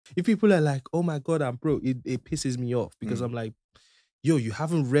if people are like, oh my God, I'm broke, it pisses me off because I'm like, yo, you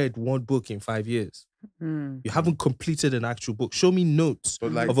haven't read one book in 5 years. You haven't completed an actual book. Show me notes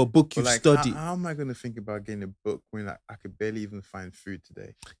of a book you've studied. How am I going to think about getting a book when I could barely even find food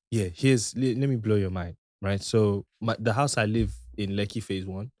today? Yeah, let me blow your mind, right? So the house I live in, Lekki Phase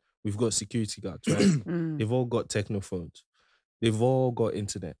 1, we've got security guards, right? They've all got technophones. They've all got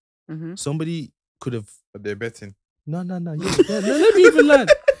internet. Somebody could have... But they're betting. No. Yeah, let me even learn.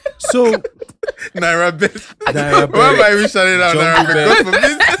 So... Naira bet. Naira bet. Why am I even shouting out Naira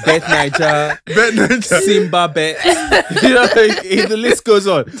bet? Bet Niger. Bet Niger. Simba bet. You know, the list goes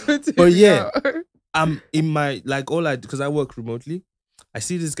on. But yeah, I'm in my, because I work remotely, I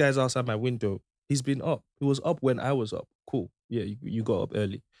see this guy's outside my window. He's been up. He was up when I was up. Cool. Yeah, you got up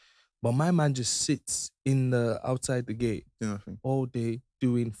early. But my man just sits outside the gate all day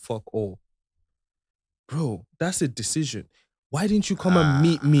doing fuck all. Bro, that's a decision. Why didn't you come and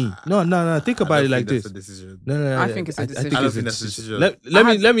meet me? No. Think about it like this. That's a decision. No. I think it's a decision. I don't think that's a decision.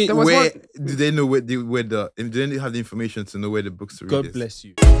 Let me. Where do they know where the? Do they have the information to know where the books to read? God bless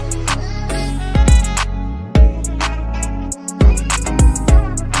you.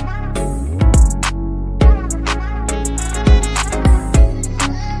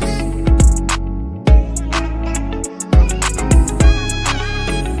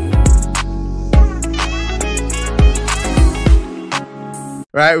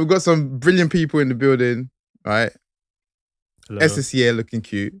 Right, we've got some brilliant people in the building. Right, Hello. SS here looking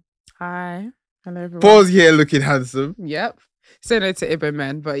cute. Hi. Hello, everyone. Paul's here looking handsome. Yep. Say no to Ibba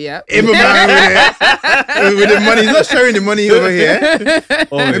man, but yeah. Ibba man with the money. He's not sharing the money over here.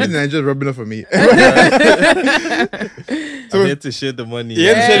 Maybe the Nigerians rubbing off on me. I'm here to share the money. You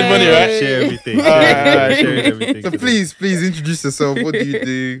have to share the money, right? Share everything. Sharing everything. So please introduce yourself. What do you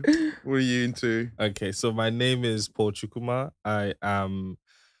do? What are you into? Okay, so my name is Paul Chukwuma. I am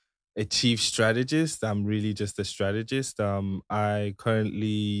a chief strategist. I'm really just a strategist. I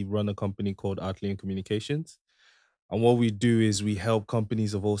currently run a company called Artleon Communications. And what we do is we help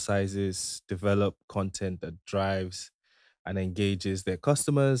companies of all sizes develop content that drives and engages their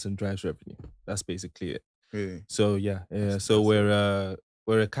customers and drives revenue. That's basically it. Really? So so we're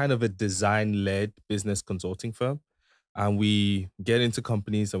a kind of a design-led business consulting firm, and we get into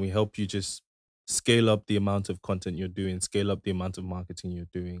companies and we help you just scale up the amount of content you're doing, scale up the amount of marketing you're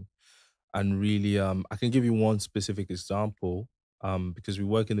doing. And really, I can give you one specific example because we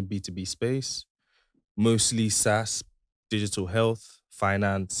work in the B2B space, mostly SaaS, digital health,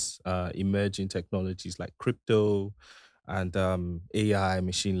 finance, emerging technologies like crypto and AI,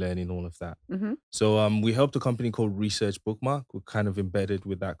 machine learning, all of that. So we helped a company called Research Bookmark. We're kind of embedded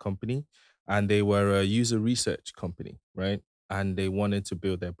with that company. And they were a user research company, right? And they wanted to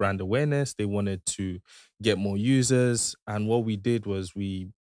build their brand awareness. They wanted to get more users. And what we did was we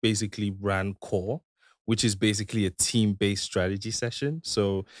basically ran Core, which is basically a team-based strategy session.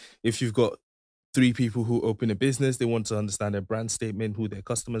 So if you've got 3 people who open a business, they want to understand their brand statement, who their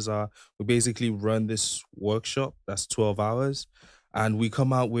customers are. We basically run this workshop that's 12 hours. And we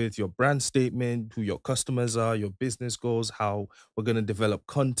come out with your brand statement, who your customers are, your business goals, how we're going to develop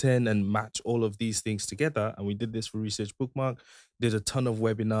content and match all of these things together. And we did this for Research Bookmark, did a ton of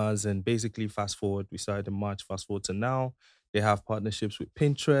webinars, and basically fast forward, we started in March, fast forward to now. They have partnerships with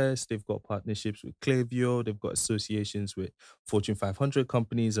Pinterest. They've got partnerships with Klaviyo. They've got associations with Fortune 500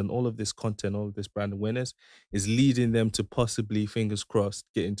 companies, and all of this content, all of this brand awareness is leading them to possibly, fingers crossed,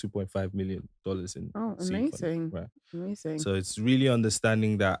 getting $2.5 million in. Oh, seed amazing. funding, right? Amazing. So it's really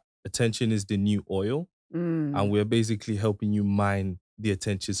understanding that attention is the new oil, and we're basically helping you mine the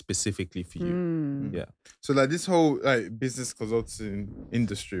attention specifically for you. Yeah. So like this whole business consulting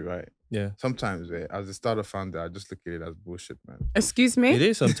industry, right? Yeah. Sometimes, as a startup founder, I just look at it as bullshit, man. Excuse me? It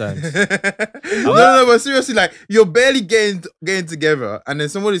is sometimes. No, but seriously, like you're barely getting together, and then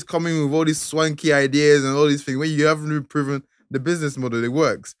somebody's coming with all these swanky ideas and all these things when you haven't really proven the business model it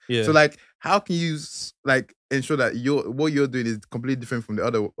works. Yeah. So like, how can you like ensure that what you're doing is completely different from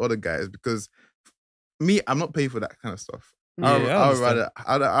the other guys? Because me, I'm not paying for that kind of stuff.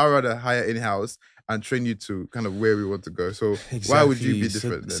 I'd rather hire in-house and train you to kind of where we want to go. So why would you be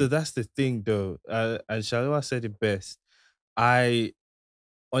different then? So that's the thing though. And Salewa said it best. I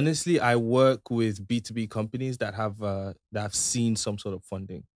work with B2B companies that have seen some sort of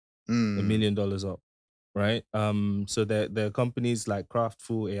funding, $1 million up, right? So there are companies like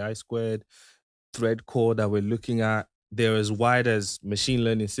Craftful, AI Squared, Threadcore that we're looking at. They're as wide as machine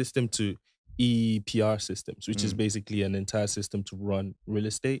learning system to EPR systems, which is basically an entire system to run real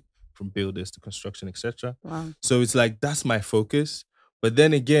estate from builders to construction, etc. Wow. So it's like, that's my focus. But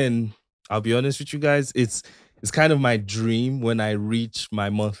then again, I'll be honest with you guys, it's kind of my dream when I reach my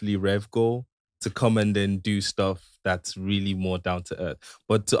monthly rev goal to come and then do stuff that's really more down to earth.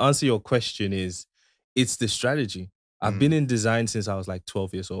 But to answer your question it's the strategy. I've been in design since I was like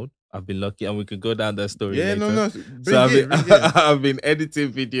 12 years old. I've been lucky, and we could go down that story later. No. So I've been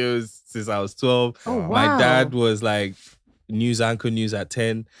editing videos since I was 12. Oh, wow. My dad was like news anchor, news at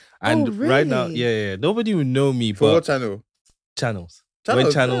 10. And right now, nobody would know me. For but what channel? Channels.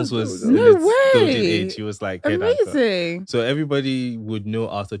 When Channels was in No its golden way. age, he was like head anchor. Amazing. So everybody would know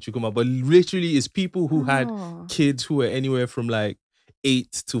Arthur Chukwuma, but literally it's people who had kids who were anywhere from like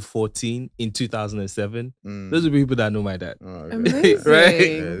 8 to 14 in 2007. Those are people that know my dad. Amazing.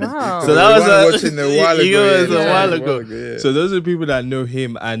 Right? Wow. So that was watching a while ago. a while ago. So those are people that know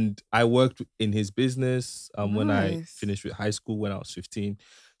him, and I worked in his business when I finished with high school when I was 15.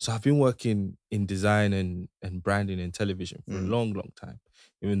 So I've been working in design and branding and television for a long, long time,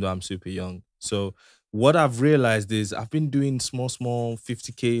 even though I'm super young. So what I've realized is I've been doing small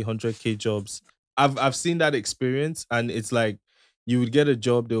 50K, 100K jobs. I've seen that experience, and it's like you would get a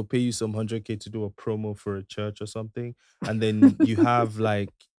job, they'll pay you some 100K to do a promo for a church or something, and then you have like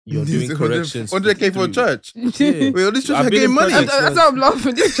you're doing corrections. 100K for a church. Yeah. Wait, all these churches are getting money. That's how I'm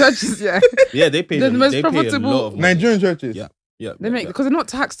laughing. These churches, yeah, they pay the most they pay a profitable lot of money. Nigerian churches. Yeah, They make because they're not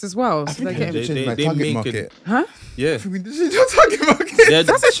taxed as well. So they're getting, my they target make market. it. huh? Yeah, This is your target market. Yeah,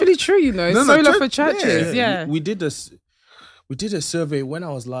 That's actually true, you know. No, Solar church- for churches, yeah. We did this. We did a survey when I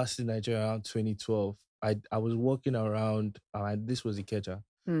was last in Nigeria around 2012. I was walking around. This was Ikeja,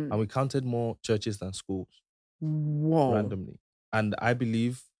 and we counted more churches than schools Whoa. randomly. And I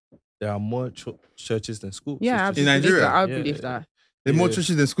believe there are more churches than schools. Yeah, It's I just- In Nigeria? I Yeah, believe yeah. that. There are more Yeah.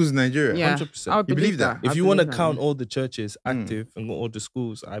 churches than schools in Nigeria. Yeah, 100%. I would You believe believe that? that. If I you want to believe that, count yeah. all the churches active and all the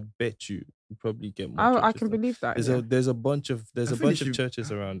schools, I bet you probably get more. I churches can than- believe that. There's yeah. a there's a bunch of I feel bunch if of you-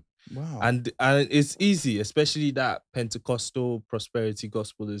 churches around, Wow. and it's easy, especially that Pentecostal prosperity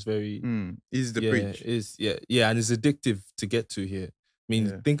gospel is very Easy to yeah, preach. and it's addictive to get to here. I mean,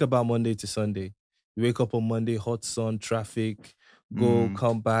 Yeah. think about Monday to Sunday. You wake up on Monday, hot sun, traffic, go,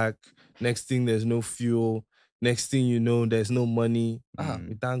 come back. Next thing, there's no fuel. Next thing you know, there's no money.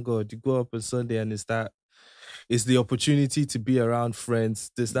 We thank God. You go up on Sunday and it's the opportunity to be around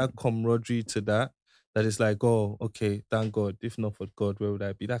friends. There's that camaraderie to that is like, oh, okay, thank God. If not for God, where would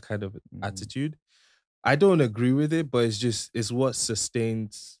I be? That kind of attitude. I don't agree with it, but it's what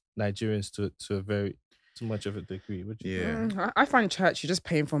sustains Nigerians to a very too much of a degree. I find church, you're just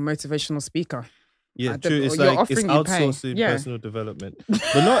paying for a motivational speaker. Yeah, At the- true. It's you're like it's offering, you pay. outsourcing Yeah. personal development,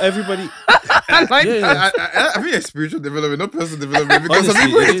 but not everybody. I like that. I think it's spiritual development, not personal development. Because some Honestly,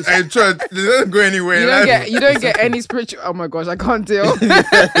 people it is. in church, they don't go anywhere. You don't get any spiritual. Oh my gosh, I can't deal.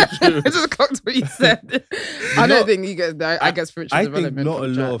 I just clocked what you said. I don't think you get that. I get spiritual I think development. not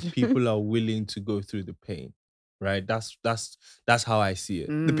a from lot church. of people are willing to go through the pain, right? That's how I see it.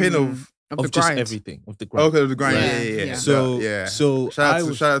 The pain of the Of just grind. everything, of the grind. okay, the grind. Yeah, Yeah. yeah. So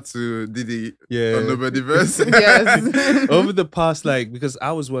shout out to Didi yeah. on Nobody Verse. Yes. over the past because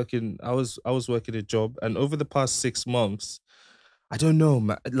I was working a job, and over the past 6 months, I don't know,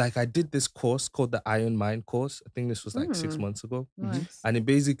 man, like I did this course called the Iron Mind course. I think this was like 6 months ago, Nice. and it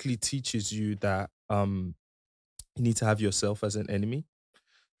basically teaches you that you need to have yourself as an enemy.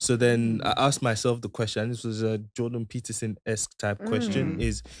 So then I asked myself the question, and this was a Jordan Peterson-esque type question,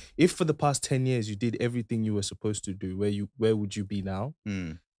 is if for the past 10 years you did everything you were supposed to do, where would you be now?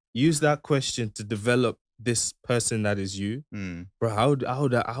 Use that question to develop this person that is you. Bro,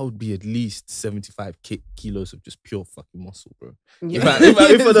 I would be at least 75 kilos of just pure fucking muscle, bro. Yeah.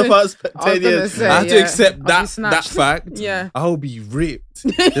 If for the past I was 10 gonna years say, I have to yeah. accept I'll be that snatched. fact, Yeah. I would be ripped.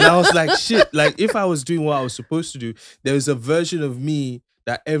 Then I was like, shit, like if I was doing what I was supposed to do, there was a version of me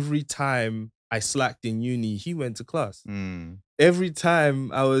that every time I slacked in uni, he went to class. Every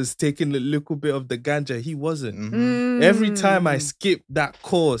time I was taking a little bit of the ganja, he wasn't. Every time I skipped that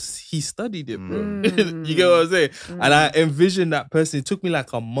course, he studied it, bro. You get what I'm saying? And I envisioned that person. It took me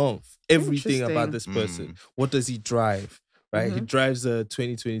like a month. Everything about this person. What does he drive? Right? He drives a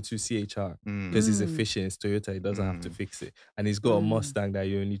 2022 CHR because he's efficient. It's Toyota. He doesn't have to fix it. And he's got a Mustang that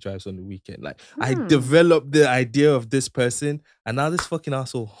he only drives on the weekend. Like, I developed the idea of this person, and now this fucking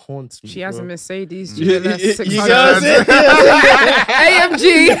asshole haunts me. She has a bro. Mercedes. You GLS get 600. what I'm saying?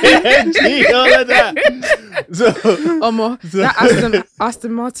 AMG. All of that. So, That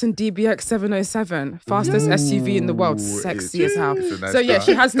Aston Martin DBX 707, fastest SUV in the world, sexy as hell. it's a nice So yeah, car.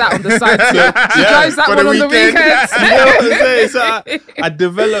 she has that on the side too. She drives that for one the on the weekend. weekends. you know what I'm saying? So I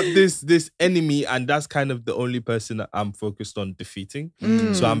developed this enemy, and that's kind of the only person that I'm focused on defeating.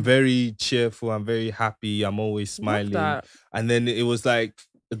 So I'm very cheerful. I'm very happy. I'm always smiling. that. And then it was like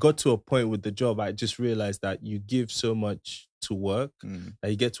it got to a point with the job, I just realized that you give so much to work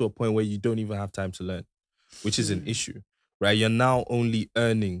that you get to a point where you don't even have time to learn, which is an issue, right? You're now only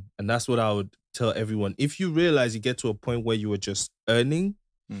earning. And that's what I would tell everyone. If you realize you get to a point where you are just earning,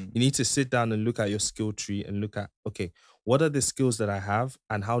 you need to sit down and look at your skill tree and look at, okay, what are the skills that I have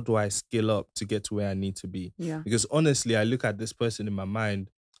and how do I scale up to get to where I need to be? Yeah. Because honestly, I look at this person in my mind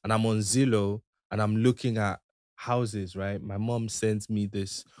and I'm on Zillow and I'm looking at houses, right? My mom sends me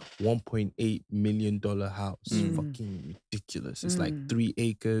this $1.8 million house. Fucking ridiculous. It's like 3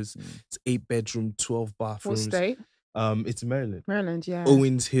 acres. It's 8 bedroom, 12 bathrooms. What state? It's Maryland. Maryland, yeah.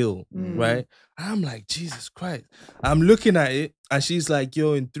 Owens Hill, right? And I'm like, Jesus Christ. I'm looking at it and she's like,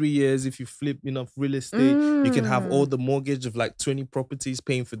 yo, in 3 years, if you flip enough real estate, you can have all the mortgage of like 20 properties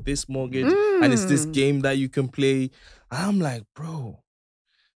paying for this mortgage. And it's this game that you can play. And I'm like, bro,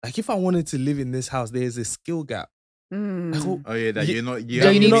 like if I wanted to live in this house, there's a skill gap. Oh yeah, that you're not.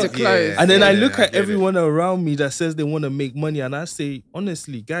 You need to close. And then I look at everyone around me that says they want to make money, and I say,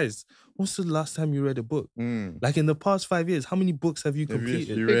 honestly, guys, when's the last time you read a book? Like in the past 5 years, how many books have you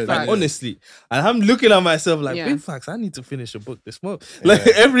completed? Like, honestly, and I'm looking at myself like, big facts. I need to finish a book this month, like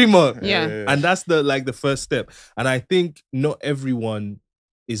every month. And that's the first step. And I think not everyone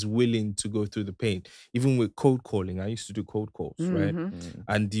is willing to go through the pain. Even with cold calling, I used to do cold calls, right?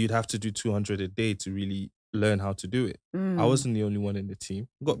 And you'd have to do 200 a day to really learn how to do it. I wasn't the only one in the team.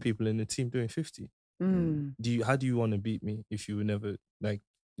 Got people in the team doing 50. How do you want to beat me if you were never like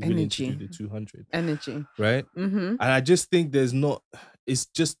willing to do the 200? Energy. Right? And I just think it's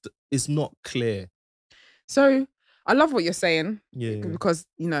not clear. So I love what you're saying. Yeah. Because,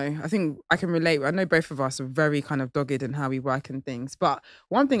 you know, I think I can relate. I know both of us are very kind of dogged in how we work and things. But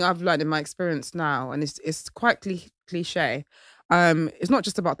one thing I've learned in my experience now, and it's quite cliche, it's not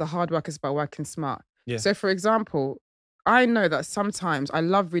just about the hard work, it's about working smart. Yeah. So, for example, I know that sometimes I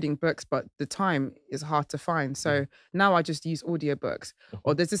love reading books, but the time is hard to find. So now I just use audiobooks.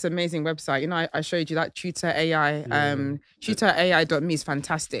 Or there's this amazing website. You know, I showed you that Tutor AI. tutorai.me is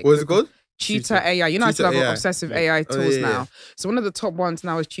fantastic. What is it called? Tutor AI. You know, I still have AI. obsessive AI tools now. So one of the top ones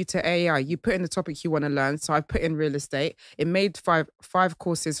now is Tutor AI. You put in the topic you want to learn. So I put in real estate. It made five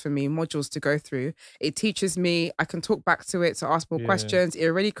courses for me, modules to go through. It teaches me. I can talk back to it to ask more questions. It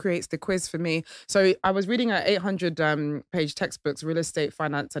already creates the quiz for me. So I was reading an 800-page textbooks, real estate,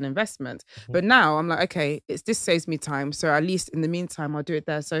 finance, and investment. But now I'm like, okay, this saves me time. So at least in the meantime, I'll do it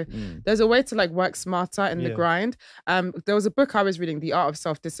there. So there's a way to like work smarter in the grind. There was a book I was reading, The Art of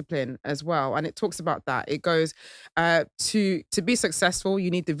Self-Discipline, as well. And it talks about that. It goes to be successful,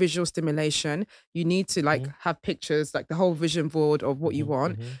 you need the visual stimulation. You need to like have pictures, like the whole vision board of what you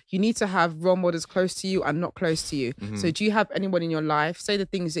want. You need to have role models close to you and not close to you. So do you have anyone in your life? Say the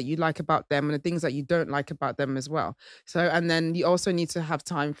things that you like about them and the things that you don't like about them as well. So, and then you also need to have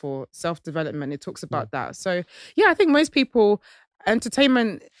time for self-development. It talks about that. So yeah, I think most people,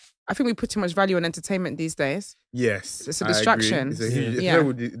 entertainment, I think we put too much value on entertainment these days. Yes, it's a distraction. It's a huge,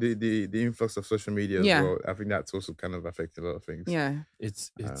 with the influx of social media as well. I think that's also kind of affected a lot of things. Yeah,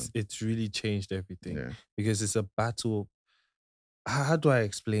 it's really changed everything because it's a battle. How do I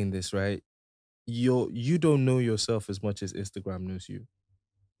explain this? Right, you don't know yourself as much as Instagram knows you.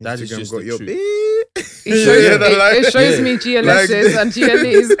 That is just the truth. It shows me GLSs and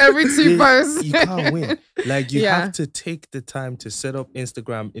GLEs every 2 posts. You can't win. Like you have to take the time to set up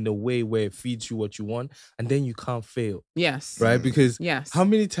Instagram in a way where it feeds you what you want, and then you can't fail. Yes. Right? Because how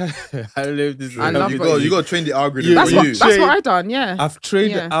many times I don't know if this is you got to train the algorithm. That's what I've done, I've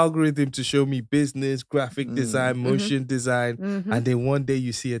trained the algorithm to show me business, graphic design, motion design, and then one day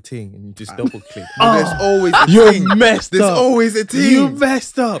you see a thing and you just double click. There's always a thing. Messed up. There's always a thing. You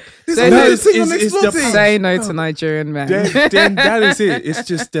messed up. Say no to Nigerian men. Then that is it. It's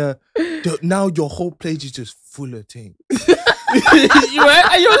just now your whole page is just full of things. You're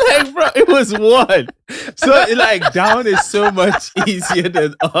like, bro, it was one. So like down is so much easier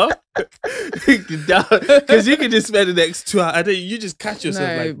than up. Down, because you can just spend the next 2 hours and then you just catch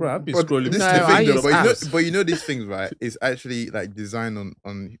yourself like, bro, I've been scrolling. This is the thing, but you know these things, right? It's actually like designed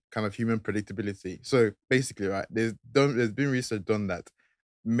on kind of human predictability. So basically, right, there's been research done that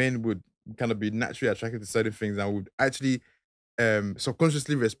men would kind of be naturally attracted to certain things and would actually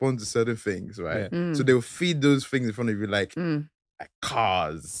subconsciously respond to certain things, right? So they will feed those things in front of you, like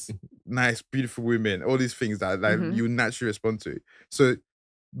cars, nice, beautiful women, all these things that like you naturally respond to. So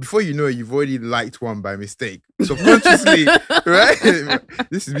before you know it, you've already liked one by mistake, subconsciously, right?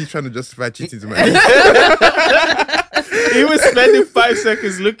 This is me trying to justify cheating to myself. He was spending 5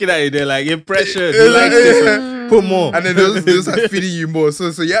 seconds looking at it. They're like, impression. He likes this. Put more. And then they'll just like feeding you more. So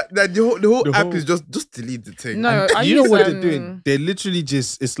yeah, that the whole app is just delete the thing. No, you know what they're doing? They're literally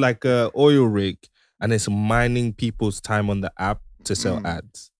just, it's like a oil rig and it's mining people's time on the app to sell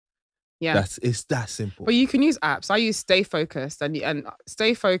ads. Yeah, it's that simple. But you can use apps. I use Stay Focused, and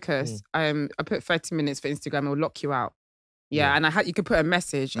Stay Focused. I put 30 minutes for Instagram. It will lock you out. Yeah, and you could put a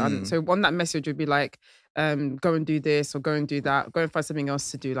message, and so on that message would be like, go and do this or go and do that. Go and find something else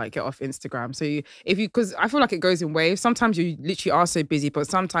to do, like get off Instagram. So because I feel like it goes in waves. Sometimes you literally are so busy, but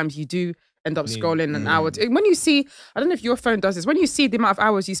sometimes you do end up scrolling an hour. When you see, I don't know if your phone does this, when you see the amount of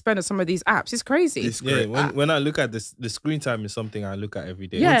hours you spend on some of these apps, it's crazy. It's great. When I look at this, the screen time is something I look at every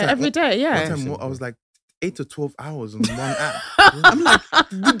day. Yeah, every day, yeah. One time I was like 8 to 12 hours on one app. I'm like,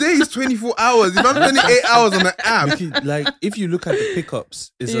 the day is 24 hours. If I'm spending 8 hours on the app. Like, if you look at the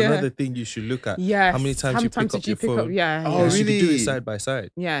pickups, is another thing you should look at. Yes. How many times you pick up your phone? Yeah. Oh, You really? should do it side by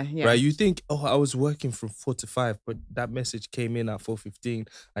side. Yeah. Right? You think, I was working from 4 to 5, but that message came in at 4:15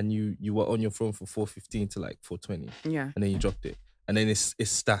 and you were on your phone from 4:15 to like 4:20. Yeah. And then you dropped it. And then it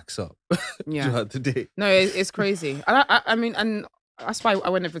stacks up throughout the day. No, it's crazy. I mean, and that's why I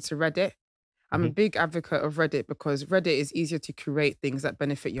went over to Reddit. I'm a big advocate of Reddit because Reddit is easier to curate things that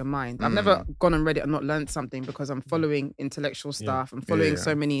benefit your mind. I've never gone on Reddit and not learned something because I'm following intellectual stuff. I'm following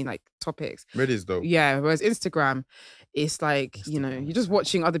so many like topics. Reddit is dope. Yeah, whereas Instagram, it's like, you're just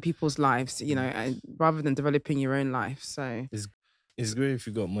watching other people's lives, and rather than developing your own life. So it's great if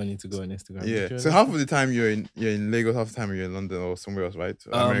you got money to go on Instagram. Yeah. So half of the time you're in Lagos, half the time you're in London or somewhere else, right?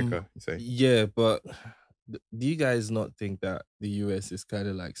 America, you say. Yeah, but do you guys not think that the US is kind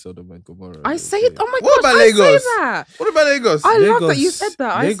of like Sodom and Gomorrah? I say it. Oh my god! What about Lagos? I say that. What about Lagos? I love that you said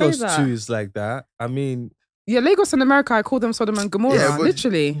that. Lagos I say that. too is like that. I mean, yeah, Lagos in America, I call them Sodom and Gomorrah,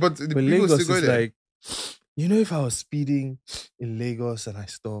 literally. But people Lagos still go is there. like, if I was speeding in Lagos and I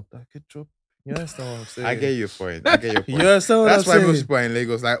stopped, I could drop. You understand what I'm saying? I get your point. You understand what That's I'm why saying? most people are in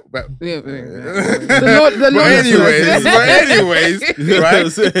Lagos. Like, but The anyways, right?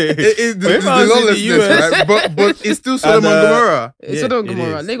 The lawlessness, right? But it's still Sodom and Gomorrah. It's Sodom and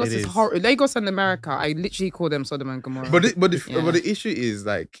Gomorrah. is, Lagos it is is. horrible. Lagos and America, I literally call them Sodom and Gomorrah. But the issue is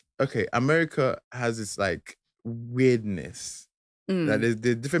like, okay, America has this like weirdness that there's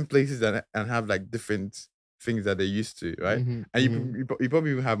different places that and have like different things that they're used to, right? And you probably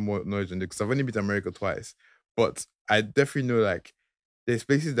even have more knowledge on it because I've only been to America twice, but I definitely know like there's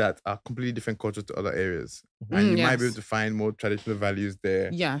places that are completely different culture to other areas, and you might be able to find more traditional values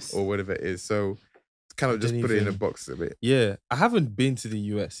there, or whatever it is. So kind of just put it in a box a bit. Yeah, I haven't been to the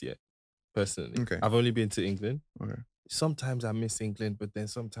US yet, personally. Okay, I've only been to England. Okay. Sometimes I miss England, but then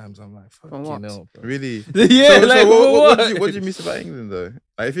sometimes I'm like, fucking hell, bro. Really? Yeah, so what do you miss about England though?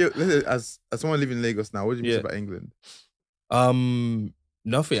 Like if you as someone living in Lagos now, what do you miss about England?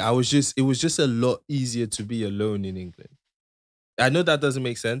 Nothing. It was just a lot easier to be alone in England. I know that doesn't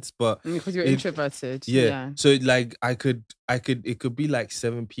make sense, but because you're introverted. Yeah. So like it could be like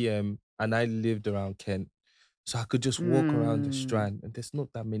 7 p.m. and I lived around Kent. So I could just walk around the Strand and there's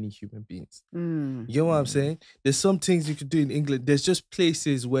not that many human beings. You know what I'm saying? There's some things you could do in England. There's just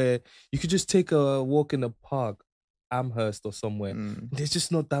places where you could just take a walk in a park, Amherst or somewhere. There's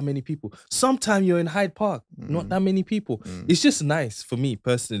just not that many people. Sometimes you're in Hyde Park, not that many people. It's just nice for me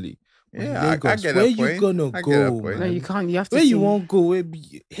personally. Yeah, Lagos, I get where that point. you gonna go? No, you can't. You have to. Where you won't go? Where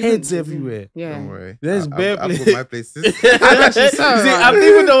heads everywhere. Yeah. Don't worry. There's bare I've places. got my places. I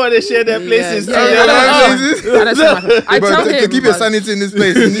people don't want to share their places. I tell him to keep your sanity in this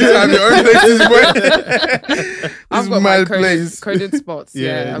place, you need to have your own places. I've got my coded spots.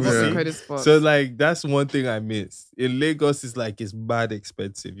 Yeah, I've got some coded spots. So like that's one thing I miss. In Lagos, it's bad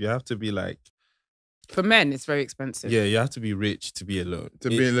expensive. You have to be like. For men, it's very expensive. Yeah, you have to be rich to be alone. To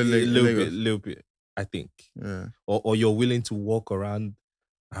be in little bit, I think. Yeah. Or you're willing to walk around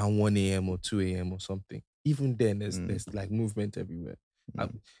 1 a.m. or 2 a.m. or something. Even then, there's like movement everywhere.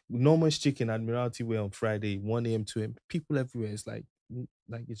 Norman's Chicken, Admiralty Way on Friday, 1 a.m., 2 a.m. People everywhere. It's like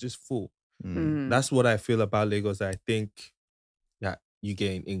it's just full. That's what I feel about Lagos. I think that you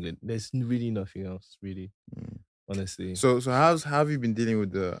get in England. There's really nothing else, really. Honestly. So how have you been dealing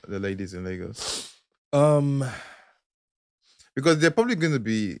with the ladies in Lagos? Because they're probably going to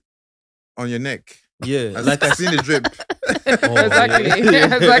be on your neck. Yeah, like I've seen the drip. Exactly.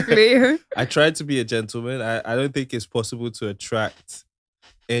 Yeah. Exactly. I try to be a gentleman. I don't think it's possible to attract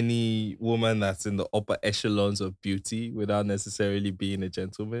any woman that's in the upper echelons of beauty without necessarily being a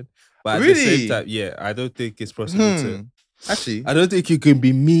gentleman. But at the same time, I don't think it's possible to. Actually, I don't think you can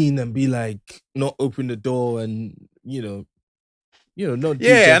be mean and be like not open the door and not do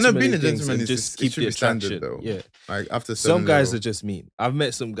Yeah, I know gentlemanly being a things gentleman and is just it keep should the be standard attraction. though. Yeah. Like after Some guys level. are just mean. I've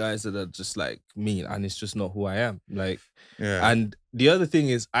met some guys that are just like mean, and it's just not who I am. Like, yeah. And the other thing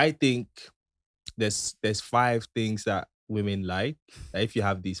is, I think there's 5 things that women like. If you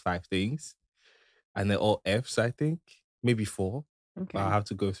have these 5 things, and they're all Fs, I think maybe 4. Okay. I'll have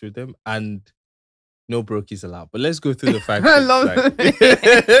to go through them, and no brokies allowed. But let's go through the 5 I things. love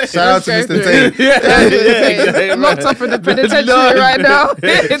it. Shout out to Mr. Tate. Yeah, locked up in the penitentiary right now.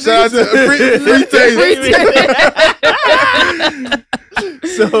 Shout out to free Tate.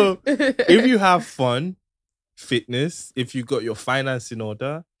 So if you have fun, fitness, if you got your finance in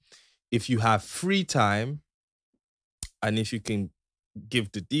order, if you have free time, and if you can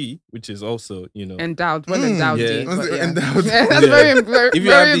give the D, which is also, endowed, endowed D. Yeah. Yeah. Endowed. That's very, very, if you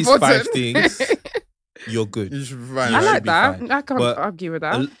very have these important. 5 things, you're good. You should be fine. I should like be that. fine. I can't But argue with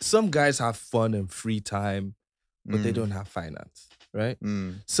that. Some guys have fun and free time, but they don't have finance, right?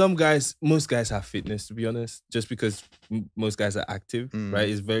 Mm. Most guys have fitness, to be honest, just because most guys are active, right?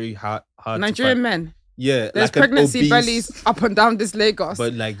 It's very hard Nigerian to find. men. Yeah, there's like an pregnancy obese, bellies up and down this Lagos.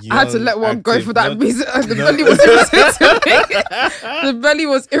 but like I had to let one go active, for that not- reason. The belly was irritating me. The belly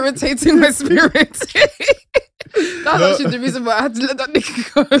was irritating my spirit. That's actually the reason why I had to let that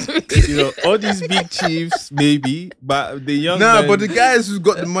nigga go. All these big chiefs, maybe, but the young Nah, men, but the guys who's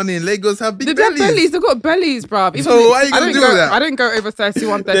got the money in Lagos have big They've got bellies. bellies. They've got bellies, bruv. Even So what are you gonna do with that? I don't go over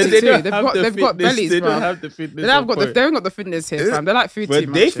 31, they 32. don't They've have got the they've got fitness, bellies, they don't bruv. have the fitness. They haven't got the fitness here, fam. They like food too But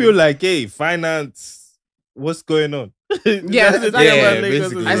much. they feel like, hey, finance. What's going on? Yeah, That's the exactly. thing Yeah, about Lagos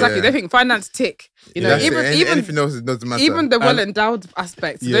basically, as Exactly. Yeah. They think finance tick. That's it. even Anything else, it doesn't matter. even the well endowed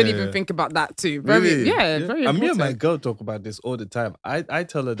aspects, don't Yeah. even think about that too. Really? Very And important. me and my girl talk about this all the time. I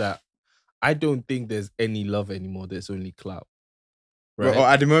tell her that I don't think there's any love anymore. There's only clout. Right? Well,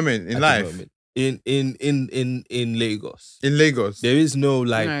 at the moment in At the life, moment. In Lagos. in Lagos, There is no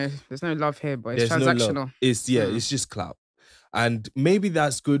like No, there's no love here, but it's there's no transactional. love. It's it's just clout. And maybe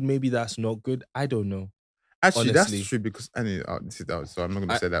that's good, maybe that's not good. I don't know. actually, honestly. that's true because I need this is out, so I'm not going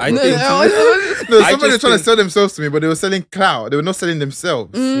to say that. I But- think- no, I somebody was just trying to think- sell themselves to me, but they were selling clout. They were not selling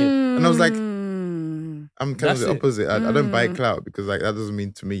themselves. And I was like, Mm. I'm kind That's of the it. opposite. I don't buy clout because like that doesn't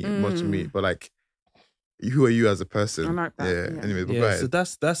mean to me much to me. But like, who are you as a person? I like that, yeah. Anyway, but go Yeah, ahead. so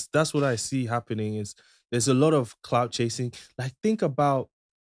that's what I see happening is there's a lot of clout chasing. Like think about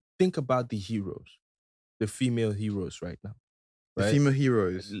the heroes, the female heroes right now. The Right? female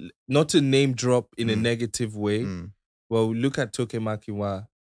heroes. Not to name drop in a Mm. negative way. Mm. Well, look at Toke Makinwa,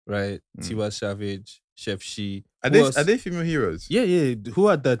 right? Mm. Tiwa Savage, Chef Shi. Are Who they else? are they female heroes? Yeah. Who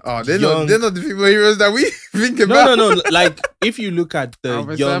are the Oh, they're young... not the female heroes that we think about. No. Like if you look at I'll the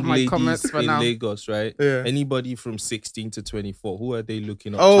reserve young my comments ladies for in now. Lagos, right? Yeah. Anybody from 16 to 24, who are they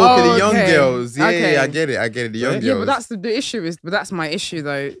looking up Oh, to? okay, Oh, the young okay. girls. Yeah, Okay. I get it. The young Right? girls. Yeah, but that's the issue but that's my issue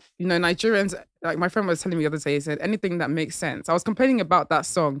though. Nigerians, like my friend was telling me the other day, he said anything that makes sense. I was complaining about that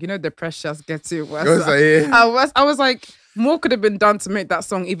song, the Precious Get To. I was like, yeah. I was like, more could have been done to make that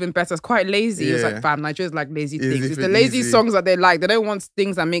song even better. It's quite lazy. It was Yeah. like, fam, Nigerians like lazy Easy things. It's for the lazy easy. songs that they like. They don't want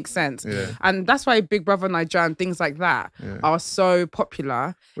things that make sense. Yeah. And that's why Big Brother Nigeria and things like that Yeah. are so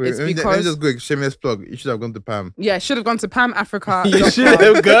popular. Wait, It's let me because just go shameless plug. You should have gone to Pam. yeah, should have gone to Pam Africa. You should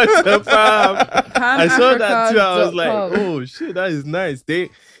have got to Pam. Pam I saw that too. I was Africa like, dot com. oh shit, that is nice.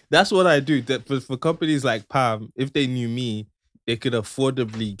 That's what I do. That for companies like Pam, if they knew me, they could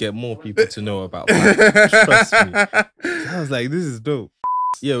affordably get more people to know about Pam. Trust me. I was like, this is dope.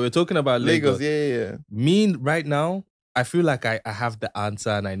 Yeah, we're talking about Lagos. Yeah. Me right now, I feel like I have the answer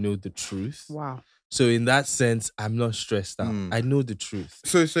and I know the truth. Wow. So in that sense, I'm not stressed out. Mm. I know the truth.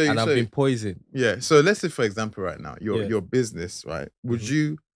 So And I've been poisoned. yeah. So let's say, for example, right now, Yeah. your business, right? Would Mhm.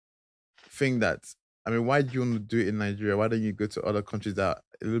 you think that? I mean, why do you want to do it in Nigeria? Why don't you go to other countries that are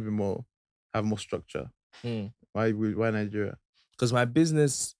a little bit more have more structure? Mm. Why Nigeria? Because my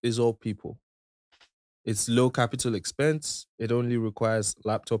business is all people. It's low capital expense. It only requires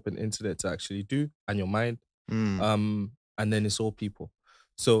laptop and internet to actually do, and your mind. Mm. And then it's all people.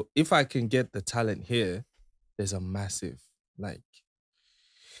 So if I can get the talent here, there's a massive like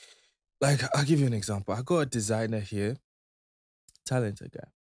I'll give you an example. I got a designer here, talented guy,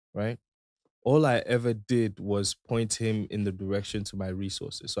 right? All I ever did was point him in the direction to my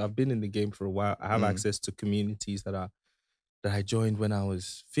resources. So I've been in the game for a while. I have Mm. access to communities that I joined when I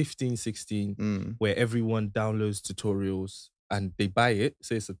was 15, 16, Mm. where everyone downloads tutorials and they buy it.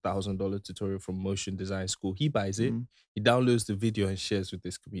 Say it's $1,000 tutorial from Motion Design School. He buys it. Mm. He downloads the video and shares with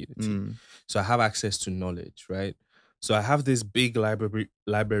this community. Mm. So I have access to knowledge, right? So I have this big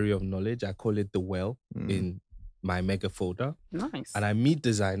library of knowledge. I call it the well Mm. in my mega folder. Nice. And I meet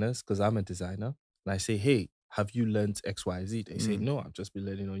designers because I'm a designer. And I say, hey, have you learned XYZ? They say, no, I've just been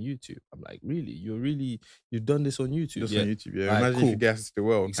learning on YouTube. I'm like, really? You've done this on YouTube? Just on YouTube, yeah. Right, Imagine cool. if you get access to the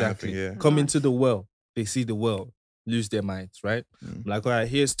well. Exactly. Kind of thing, yeah. Come into the well, they see the well, lose their minds, right? I'm like, all right,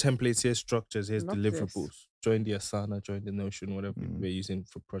 here's templates, here's structures, here's deliverables. Join the Asana, join the Notion, whatever we're using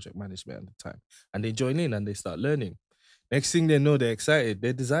for project management at the time. And they join in and they start learning. Next thing they know, they're excited.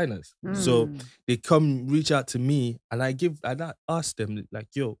 They're designers. So they come reach out to me and I ask them like,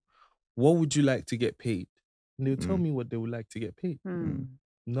 yo, what would you like to get paid? And they'll tell me what they would like to get paid.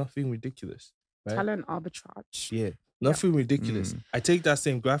 Nothing ridiculous. Right? Talent arbitrage. Yeah. Nothing ridiculous. I take that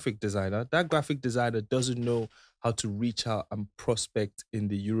same graphic designer. That graphic designer doesn't know how to reach out and prospect in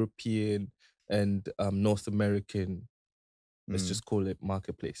the European and North American, let's just call it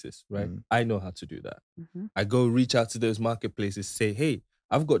marketplaces, right? I know how to do that. I go reach out to those marketplaces, say, hey,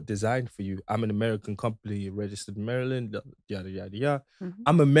 I've got design for you. I'm an American company registered in Maryland, yada, yada, yada.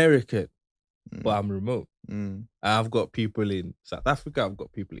 I'm American, but I'm remote. I've got people in South Africa. I've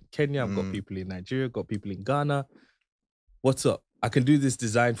got people in Kenya. I've got people in Nigeria. I've got people in Ghana. What's up? I can do this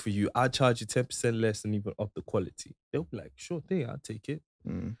design for you. I'll charge you 10% less and even up the quality. They'll be like, sure thing, I'll take it.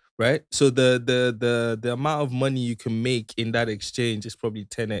 Right? So the amount of money you can make in that exchange is probably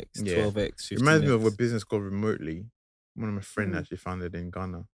 10x, 12x, 15x. It reminds me of a business called Remotely. One of my friends actually founded in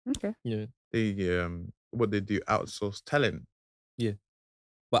Ghana. Okay. Yeah. They what they do, outsource talent. Yeah.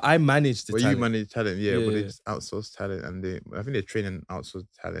 But I manage the talent. You manage talent, but they just outsource talent, and I think they train and outsource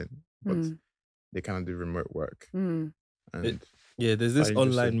talent, but they kind of do remote work. There's this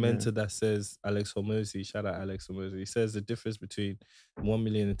online mentor that says, Alex Hormozy, shout out Alex Hormozy, he says the difference between 1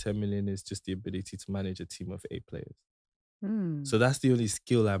 million and 10 million is just the ability to manage a team of 8 players. So that's the only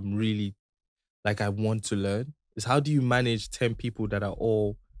skill I'm really, I want to learn, is how do you manage 10 people that are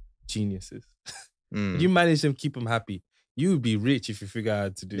all geniuses? You manage them, keep them happy. You would be rich if you figure out how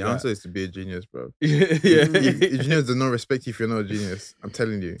to do that. The answer is to be a genius, bro. Genius do not respect you if you're not a genius. I'm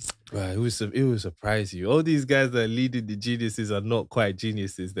telling you. Right, it will surprise you. All these guys that are leading the geniuses are not quite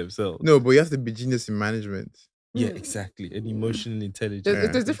geniuses themselves. No, but you have to be genius in management. Yeah, exactly. And emotional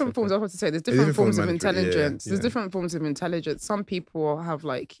intelligence. There's different forms. I want to say there's different forms of intelligence. There's different forms of intelligence. Some people have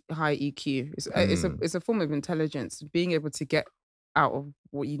high EQ. It's a form of intelligence. Being able to get out of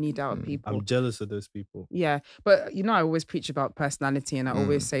what you need out of people. I'm jealous of those people. Yeah, but I always preach about personality, and I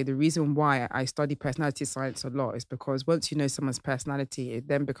always say the reason why I study personality science a lot is because once you know someone's personality, it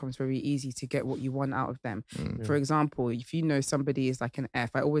then becomes very easy to get what you want out of them. For example, if you know somebody is like an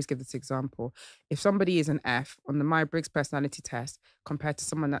F, I always give this example. If somebody is an F on the Myers-Briggs personality test compared to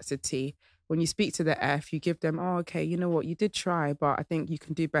someone that's a T, when you speak to the F, you give them, oh, okay, you know what, you did try, but I think you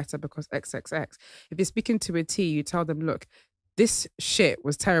can do better because XXX. If you're speaking to a T, you tell them, look, this shit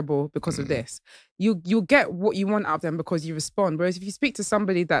was terrible because of this. You'll get what you want out of them because you respond. Whereas if you speak to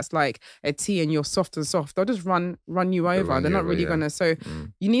somebody that's like a T and you're soft and soft, they'll just run you over. They're not really gonna. So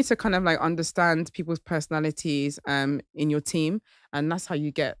you need to kind of understand people's personalities in your team, and that's how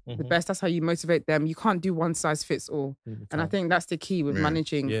you get the best. That's how you motivate them. You can't do one size fits all, and I think that's the key with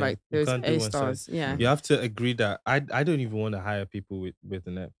managing those A stars. Yeah, you have to agree that I don't even want to hire people with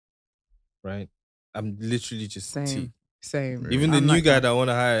an F, right? I'm literally just T. Same. Even the new guy that I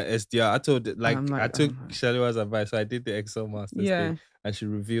want to hire SDR, I told I took Salewa's advice, so I did the Excel masters thing, and she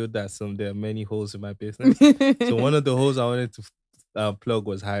revealed that there are many holes in my business. So one of the holes I wanted to plug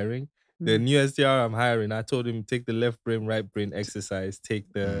was hiring. The new SDR I'm hiring, I told him take the left brain, right brain exercise,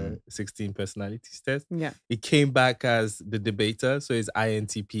 take the 16 personalities test. Yeah, it came back as the debater, so it's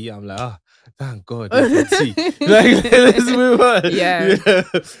INTP. I'm like, thank God, let's move on. Yeah.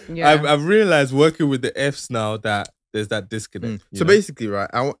 I've realized working with the Fs now that there's that disconnect. So basically, right?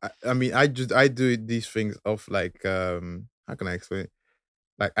 I do these things off how can I explain it?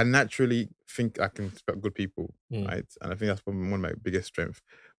 I naturally think I can spot good people, right? And I think that's probably one of my biggest strengths.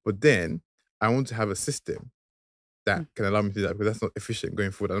 But then I want to have a system that can allow me to do that, because that's not efficient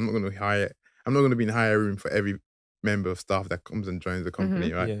going forward. I'm not going to be in a hire room for every member of staff that comes and joins the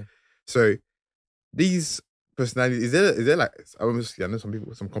company, right? Yeah. So these personalities, is there obviously I know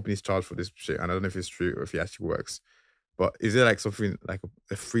some companies charge for this shit, and I don't know if it's true or if it actually works. But is there something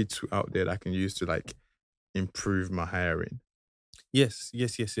a free tool out there that I can use to improve my hiring? Yes.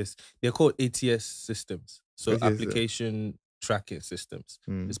 They're called ATS systems. So application tracking systems.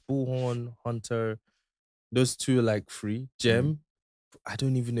 It's Bullhorn, Hunter. Those two are free. Gem. I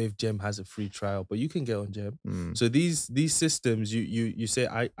don't even know if Gem has a free trial, but you can get on Gem. So these systems, you say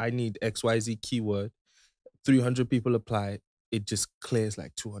I need XYZ keyword, 300 people apply, it just clears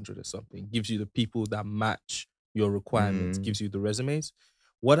 200 or something. Gives you the people that match your requirements, gives you the resumes.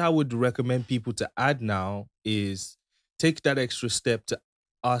 What I would recommend people to add now is take that extra step to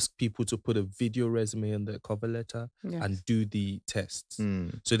ask people to put a video resume on their cover letter and do the tests.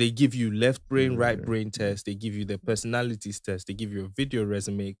 So they give you left brain, right brain test. They give you the personalities test. They give you a video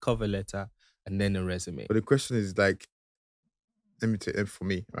resume, cover letter, and then a resume. But the question is like, let me take it for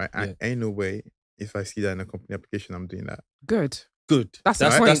me, right? Ain't no way if I see that in a company application, I'm doing that. Good. That's the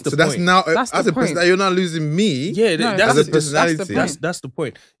point. That's the so point. that's now that's as a person that you're not losing me. Yeah, that's a personality. That's the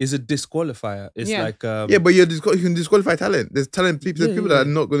point. It's a disqualifier. It's like but you can disqualify talent. There's talent people. There's people that are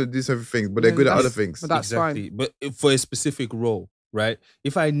not going to do certain things, but they're good at other things. But that's exactly. fine. But for a specific role, right?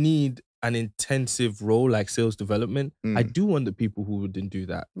 If I need an intensive role like sales development, I do want the people who wouldn't do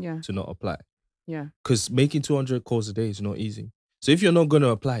that to not apply. Yeah. Because making 200 calls a day is not easy. So if you're not going to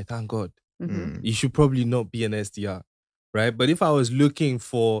apply, thank God. You should probably not be an SDR. Right. But if I was looking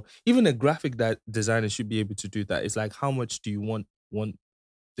for even a graphic designer should be able to do that. It's like, how much do you want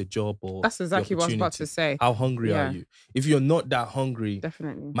the job or that's exactly what I was about to say. How hungry are you? If you're not that hungry,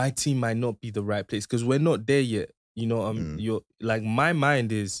 definitely my team might not be the right place because we're not there yet. You know, you're like my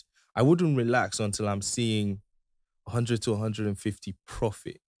mind is I wouldn't relax until I'm seeing 100 to 150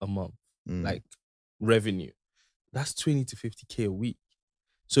 profit a month, like revenue. That's 20 to 50K a week.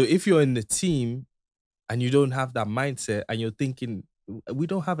 So if you're in the team and you don't have that mindset and you're thinking, we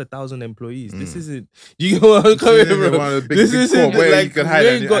don't have 1,000 employees. This isn't, you know what I'm coming from? This isn't like,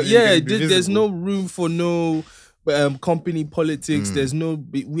 there's no room for no company politics.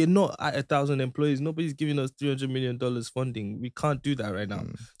 We're not at 1,000 employees. Nobody's giving us $300 million funding. We can't do that right now.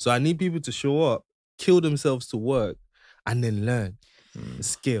 So I need people to show up, kill themselves to work, and then learn. The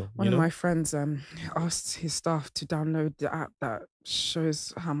skill. One of my friends asked his staff to download the app that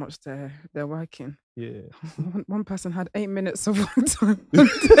shows how much they're working. Yeah. One person had 8 minutes of work time.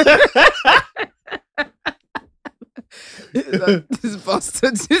 This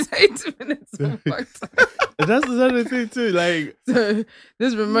bastard is 8 minutes of work time. That's another thing too. Like, so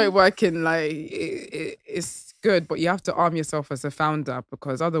this remote working, like it's good, but you have to arm yourself as a founder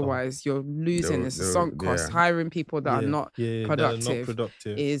because otherwise you're losing. It's a sunk cost. Hiring people that are not productive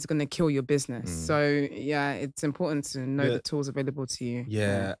is going to kill your business. So it's important to know the tools available to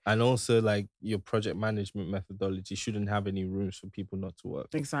you. And also like your project management methodology shouldn't have any rooms for people not to work.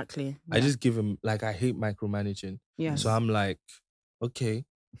 Exactly. I just give them, like, I hate micromanaging. So I'm like, okay,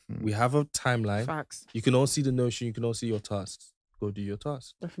 we have a timeline. Facts. You can all see the Notion. You can all see your tasks. Go do your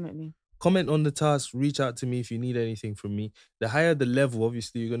tasks. Definitely. Comment on the task. Reach out to me if you need anything from me. The higher the level,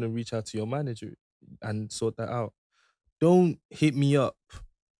 obviously, you're going to reach out to your manager and sort that out. Don't hit me up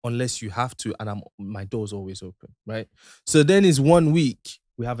unless you have to, and my door's always open, right? So then is 1 week.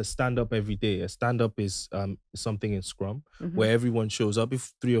 We have a stand-up every day. A stand-up is something in Scrum where everyone shows up.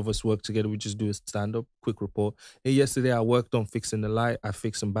 If 3 of us work together, we just do a stand-up, quick report. Hey, yesterday I worked on fixing the light. I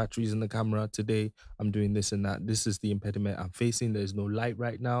fixed some batteries in the camera. Today I'm doing this and that. This is the impediment I'm facing. There's no light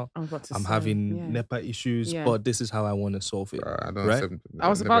right now. I'm having NEPA issues, but this is how I want to solve it. I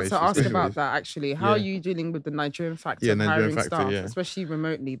was about to ask about that actually. How are you dealing with the Nigerian factor of hiring staff, especially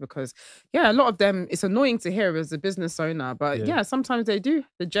remotely? Because a lot of them, it's annoying to hear as a business owner, but sometimes they do.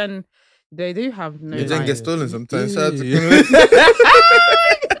 They do have no. The gen gets stolen sometimes. This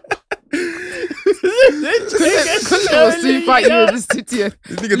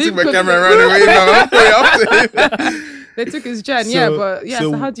nigga took my camera and ran away. They took his gen,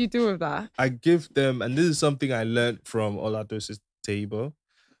 so how do you deal with that? I give them, and this is something I learned from Oladosis Table.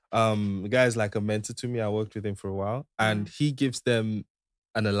 The guy's like a mentor to me. I worked with him for a while, and he gives them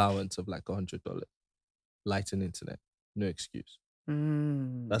an allowance of like $100. Light and internet, no excuse.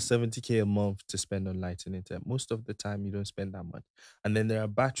 That's 70K a month to spend on light and internet. Most of the time, you don't spend that much. And then there are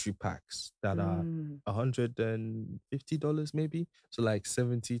battery packs that are $150 maybe. So like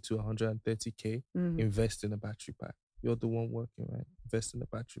 70 to 130K. Invest in a battery pack. You're the one working, right? Invest in a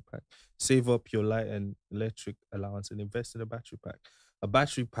battery pack. Save up your light and electric allowance and invest in a battery pack. A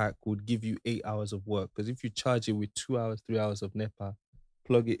battery pack would give you 8 hours of work because if you charge it with 2 hours, 3 hours of NEPA,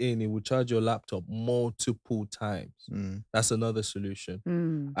 plug it in, it will charge your laptop multiple times. That's another solution.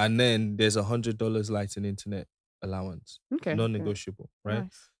 And then there's $100 light and internet allowance. Non-negotiable, right?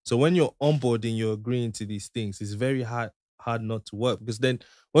 Nice. So when you're onboarding, you're agreeing to these things. It's very hard not to work because then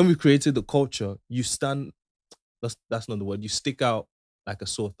when we created the culture, you stand, that's not the word, you stick out like a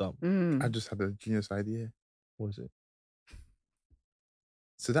sore thumb. I just had a genius idea. What was it?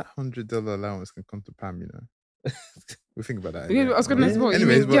 So that $100 allowance can come to Pam, you know. We think about that. Yeah, I was going to ask what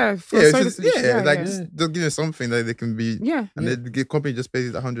anyways, you mean, just give them something that they can be. Yeah. And the company just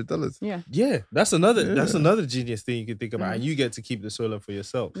pays $100. Yeah. Yeah, that's another genius thing you can think about, and you get to keep the solar for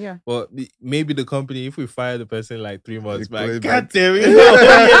yourself. Yeah. But maybe the company, if we fire the person in like 3 months, God damn it!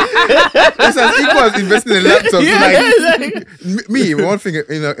 It's as equal as investing in laptops. Me, one thing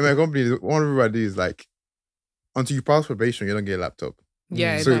in my company, one rule I do is like, until you pass probation, you don't get a laptop.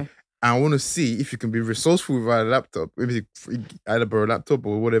 Yeah. So I want to see if you can be resourceful without a laptop. Maybe either borrow a laptop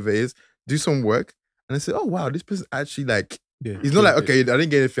or whatever it is. Do some work, and I say, oh wow, this person actually like. Yeah, it's not like, okay, I didn't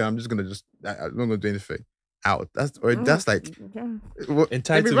get anything. I'm not gonna do anything. Out. That's like entitlement.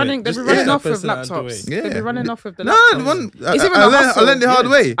 They'll be running off with laptops. Yeah. They'll be running off with the laptops. I learned the hard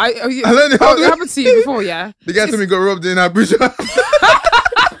way. I learned the hard way. It happened to you before, yeah? The guy told me got robbed in Abuja.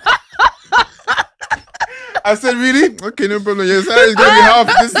 I said, really? Okay, no problem. Your salary is gonna be half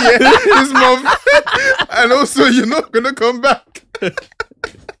this month, and also you're not gonna come back.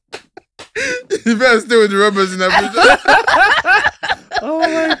 You better stay with the robbers in Abuja. Oh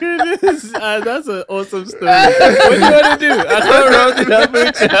my goodness. That's an awesome story. What do you want to do? I got robbed in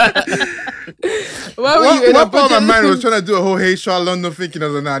Abuja. One part of my mind was trying to do a whole HR London thinking. I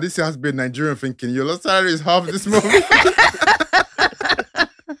was like, nah, this has been Nigerian thinking. Your salary is half this month.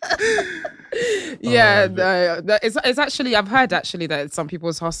 Yeah, it's actually, I've heard actually that it's some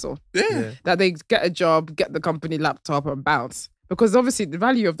people's hustle. Yeah. That they get a job, get the company laptop and bounce. Because obviously the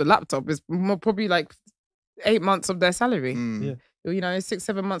value of the laptop is probably like 8 months of their salary. Yeah. You know,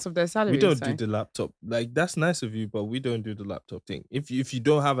 6-7 months of their salary. We don't do the laptop. Like, that's nice of you, but we don't do the laptop thing. If you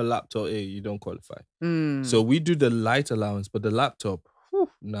don't have a laptop, you don't qualify. So we do the light allowance, but the laptop,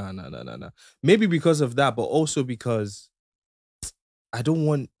 nah. Maybe because of that, but also because I don't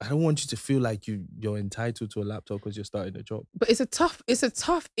want you to feel like you're entitled to a laptop because you're starting a job. But it's a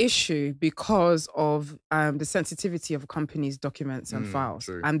tough issue because of the sensitivity of companies' documents and files.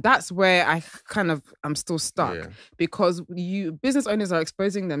 True. And that's where I'm still stuck because business owners are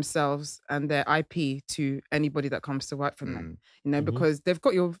exposing themselves and their IP to anybody that comes to work for them. You know, because they've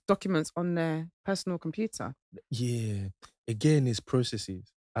got your documents on their personal computer. Yeah. Again, it's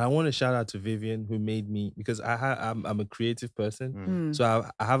processes. I want to shout out to Vivian who made me, because I'm a creative person. So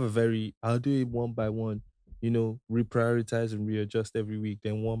I have I'll do it one by one, you know, reprioritize and readjust every week,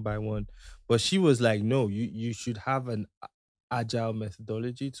 then one by one. But she was like, no, you should have an agile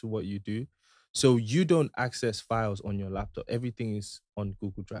methodology to what you do. So you don't access files on your laptop. Everything is on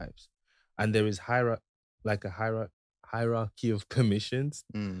Google Drives. And there is hierarchy of permissions,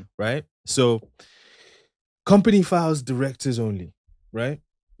 right? So company files, directors only, right?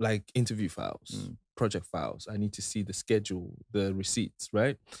 Like interview files, project files. I need to see the schedule, the receipts,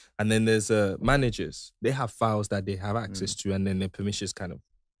 right? And then there's managers. They have files that they have access to, and then their permissions kind of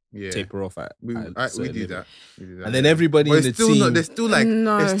taper off we do that. And then everybody in the team. There's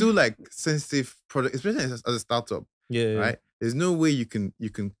still like sensitive product, especially as a startup. Yeah. Right? There's no way you can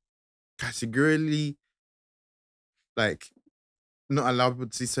categorically like not allow people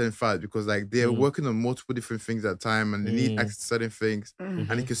to see certain files because like they're working on multiple different things at a time and they need access to certain things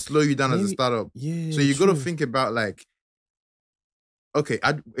and it can slow you down as a startup. Yeah, so you got to think about like, okay,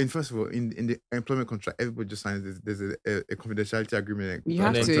 first of all, in the employment contract, everybody just signs there's a confidentiality agreement. You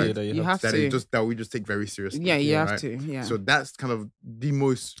have to. That we just take very seriously. Yeah, you have to. Yeah. So that's kind of the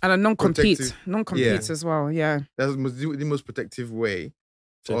most and a non-compete as well. Yeah, that's the most protective way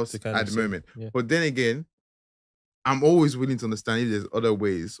for us at the moment. Yeah. But then again, I'm always willing to understand if there's other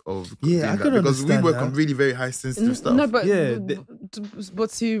ways of doing that because we work on really very high sensitive stuff. No, but but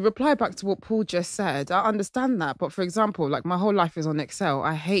to reply back to what Paul just said, I understand that. But for example, like my whole life is on Excel.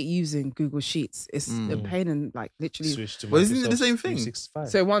 I hate using Google Sheets. It's a pain and like literally. Well, isn't it the same thing?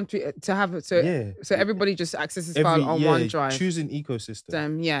 So everybody just accesses file on OneDrive. Choose an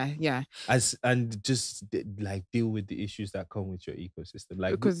ecosystem. Yeah. And just like deal with the issues that come with your ecosystem.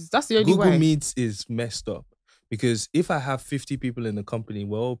 Like because that's the only way. Google Meets is messed up. Because if I have 50 people in the company,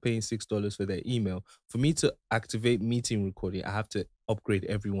 we're all paying $6 for their email. For me to activate meeting recording, I have to upgrade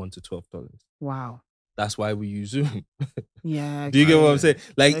everyone to $12. Wow. That's why we use Zoom. Yeah. Do you get what I'm saying?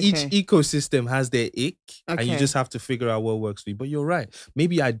 Like each ecosystem has their ick and you just have to figure out what works for you. But you're right.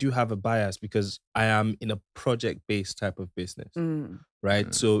 Maybe I do have a bias because I am in a project-based type of business,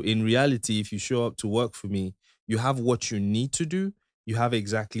 right? So in reality, if you show up to work for me, you have what you need to do. You have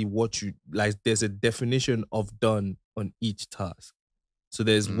exactly what you like. There's a definition of done on each task. So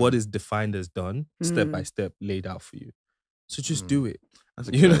there's what is defined as done, step by step, laid out for you. So just do it.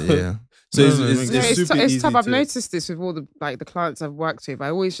 You know, yeah. So it's super easy. Tough. I've noticed this with all the the clients I've worked with. I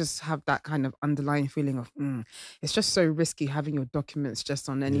always just have that kind of underlying feeling of it's just so risky having your documents just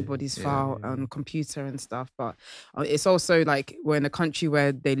on anybody's file on computer and stuff. But it's also like we're in a country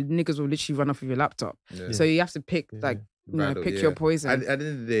where niggas will literally run off with your laptop. Yeah. So you have to pick pick your poison. At the end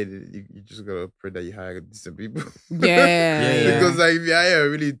of the day, you just gotta pray that you hire decent people. Yeah. Because like if you hire a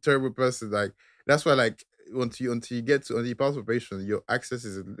really terrible person, like that's why like until you pass probation, your access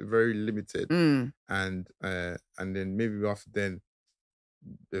is very limited, and then maybe after then,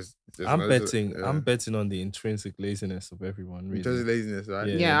 there's I'm betting on the intrinsic laziness of everyone. Really, intrinsic laziness, right?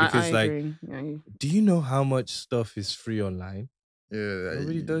 Yeah, because I agree. Do you know how much stuff is free online? Yeah,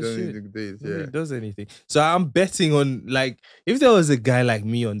 nobody does shit. Nobody yeah. does anything. So I'm betting on like if there was a guy like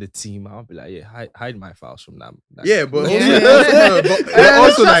me on the team, I'll be like, hide my files from them. Yeah, but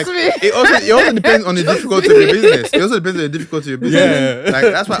also like it also depends on the difficulty of your business. It also depends on the difficulty of your business. Yeah.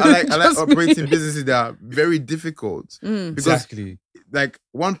 Like that's why I like operating businesses that are very difficult. Because exactly. Like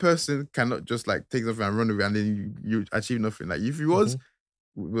one person cannot just like take something and run away and then you achieve nothing. Like if he was.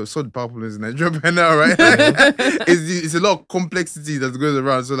 We're so powerful in Nigeria by now, right? It's a lot of complexity that goes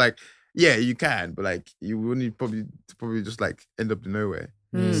around. So like, yeah, you can, but like you wouldn't probably just like end up in nowhere.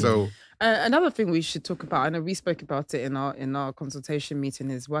 So another thing we should talk about, I know we spoke about it in our consultation meeting,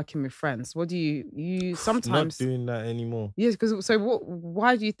 is working with friends. What do you sometimes not doing that anymore? Yes, because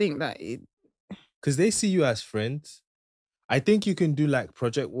why do you think that? Because they see you as friends. I think you can do like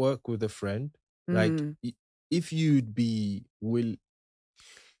project work with a friend. Like if you would be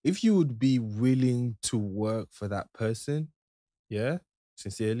willing to work for that person, yeah,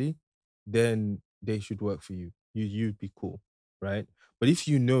 sincerely, then they should work for you. You'd be cool, right? But if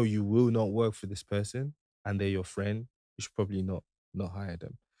you know you will not work for this person and they're your friend, you should probably not hire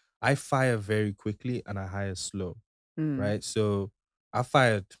them. I fire very quickly and I hire slow, right? So I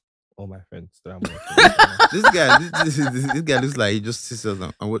fired all my friends that I'm working with. This guy looks like he just sits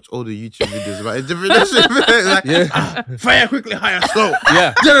down and watch all the YouTube videos about like, fire quickly, hire slow.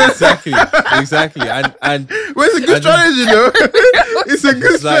 Yeah, exactly. And well, it's a good strategy, though. It's a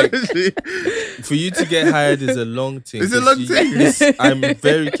good strategy. For you to get hired is a long thing. It's a long thing. I'm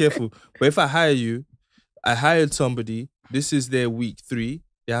very careful. But if I hire you, I hired somebody. This is their week 3.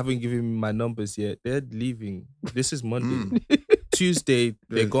 They haven't given me my numbers yet. They're leaving. This is Monday. Tuesday,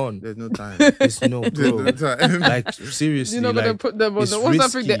 they're gone. There's no time. It's no, bro. No time. Like, seriously. You're not going to put them on. What's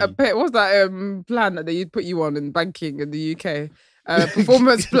that plan that they'd put you on in banking in the UK?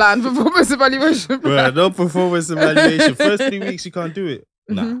 Performance performance evaluation plan. Bro, no performance evaluation. First 3 weeks, you can't do it.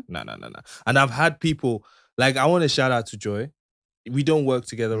 Nah. And I've had people, like, I want to shout out to Joy. We don't work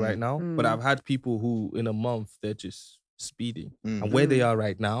together right now, but I've had people who, in a month, they're just speeding. And where they are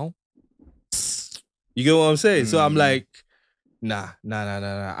right now, you get what I'm saying? So I'm like, nah.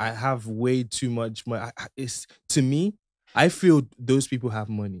 I have way too much money. To me, I feel those people have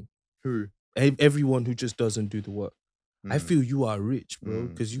money. Who? Everyone who just doesn't do the work. I feel you are rich, bro.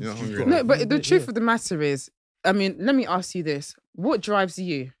 Because you got no, but the truth of the matter is, I mean, let me ask you this: what drives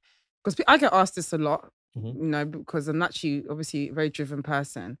you? Because I get asked this a lot, you know, because I'm actually obviously a very driven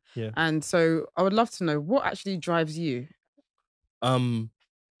person. Yeah. And so I would love to know what actually drives you.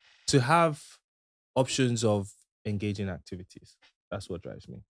 To have options of engaging activities. That's what drives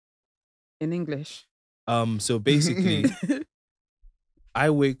me. In English. So basically, I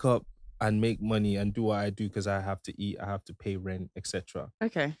wake up and make money and do what I do because I have to eat, I have to pay rent, etc.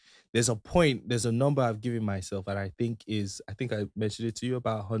 Okay. There's a number I've given myself, and I think I mentioned it to you,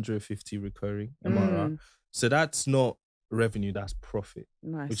 about 150 recurring MRR. So that's not revenue, that's profit.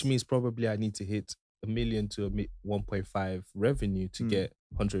 Nice. Which means probably I need to hit 1 million to 1.5 revenue to get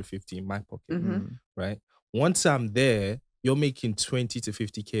 150 in my pocket, right? Once I'm there, you're making 20 to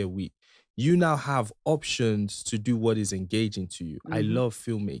 50K a week. You now have options to do what is engaging to you. I love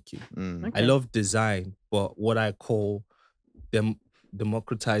filmmaking. Okay. I love design, but what I call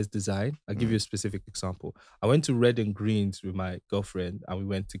democratized design. I'll give you a specific example. I went to Red and Greens with my girlfriend and we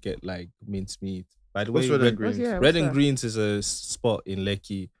went to get like mincemeat. By the way, Red and Greens? Red and Greens is a spot in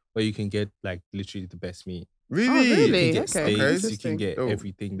Lekki where you can get like literally the best meat. Really? Oh, really? You can get steaks, you can get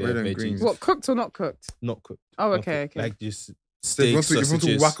everything there. Veggies. What, cooked or not cooked? Not cooked. Oh, okay. Like just steaks, you want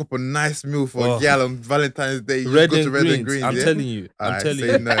to whack up a nice meal for a gal on Valentine's Day. You Red go and to Red Greens. and Greens. I'm telling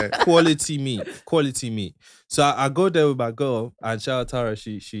you. No. Quality meat. So I go there with my girl, and shout out Tara,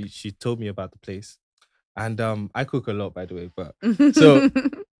 she told me about the place. And I cook a lot, by the way. But so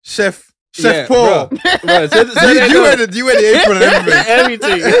Chef Paul. Bro, you wear the apron and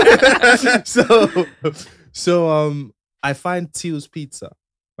everything. So I find Teal's Pizza.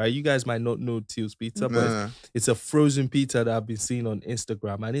 right? You guys might not know Teal's Pizza, but it's a frozen pizza that I've been seeing on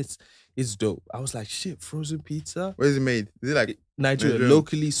Instagram, and it's dope. I was like, shit, frozen pizza? Where is it made? Is it like Nigeria?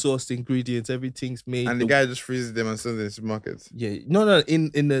 Locally sourced ingredients, everything's made. And the guy just freezes them and sells them in supermarkets? Yeah. No,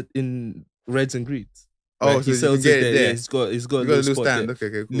 in Reds and Greens. Oh, right? so he sells you can it get it there. there. Yeah, he's got a You got a little little spot stand. there.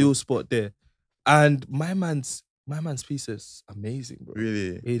 Okay, cool. Little spot there. And my man's pizza is amazing, bro.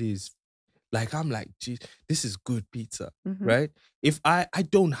 Really? It is. Like, I'm like, geez, this is good pizza, right? If I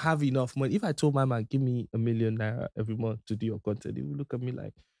don't have enough money, if I told my man, give me ₦1 million every month to do your content, he would look at me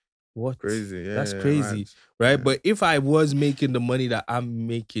like, what? Crazy. Yeah, that's crazy, right? Yeah. But if I was making the money that I'm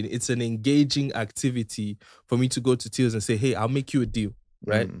making, it's an engaging activity for me to go to Teal's and say, hey, I'll make you a deal,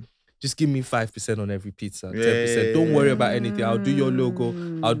 right? Just give me 5% on every pizza, 10%. Don't worry about anything. I'll do your logo.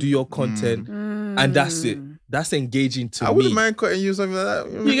 I'll do your content. And that's it. That's engaging to me. I wouldn't mind cutting you something like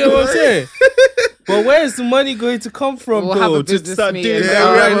that. You get what I'm saying? But where is the money going to come from, though? To start doing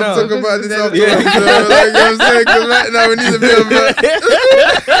that right now. Talk about this after. Like, you know what I'm saying? Because right now we need a bit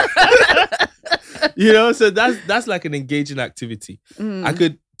of You know, so that's like an engaging activity. I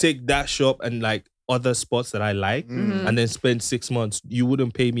could take that shop and like other spots that I like and then spend 6 months. You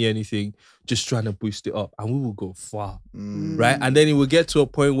wouldn't pay me anything, just trying to boost it up, and we will go far, right? And then it will get to a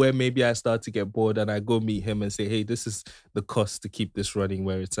point where maybe I start to get bored and I go meet him and say, hey, this is the cost to keep this running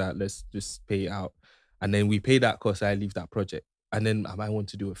where it's at. Let's just pay it out. And then we pay that cost, I leave that project. And then I might want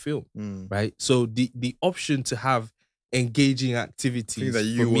to do a film, right? So the option to have engaging activities that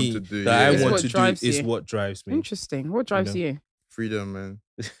you for want me to do, that I want to do is what drives me. Interesting. What drives you? Freedom, man.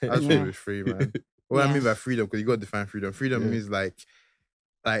 That's what it's free, man. What I mean by freedom, because you got to define freedom. Freedom means like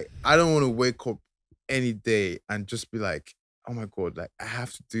I don't want to wake up any day and just be like, oh my God, like I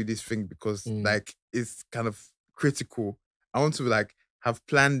have to do this thing because like it's kind of critical. I want to like have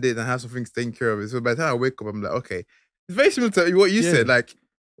planned it and have some things taken care of it. So by the time I wake up, I'm like, okay. It's very similar to what you said. Like,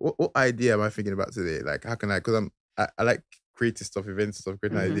 what idea am I thinking about today? Like, how can I, because I like creative stuff, events stuff,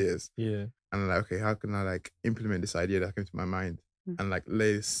 creating ideas. Yeah. And I'm like, okay, how can I like implement this idea that came to my mind? And like,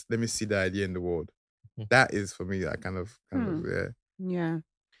 let me see the idea in the world. That is for me that kind of yeah.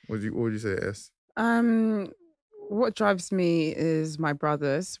 What would you say, S? What drives me is my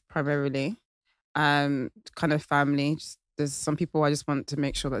brothers primarily, kind of family. There's some people I just want to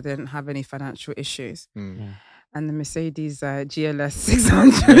make sure that they don't have any financial issues. And the Mercedes GLS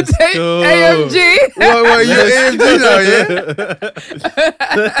 600 AMG. What, you AMG now, yeah?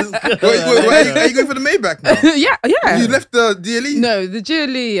 Wait, are you going for the Maybach now? yeah. You left the DLE? No, the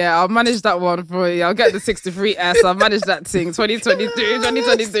GLE, I'll manage that one for you. I'll get the 63S. I'll manage that thing.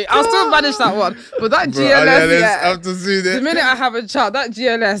 2023. I'll still manage that one. But that GLS, I have to see that. The minute I have a child, that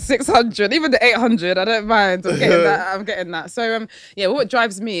GLS 600, even the 800, I don't mind. I'm getting that. So, what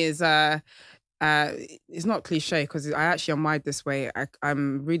drives me is... it's not cliche because I actually am wired this way. I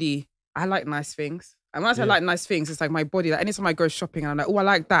like nice things. And when I say I like nice things, it's like my body. Like anytime I go shopping and I'm like, oh, I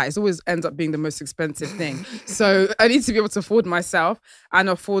like that. It always ends up being the most expensive thing. So I need to be able to afford myself and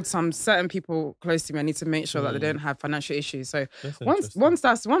afford some certain people close to me. I need to make sure that they don't have financial issues. So once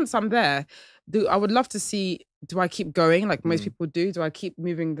I'm there, I would love to see, do I keep going like most people do? Do I keep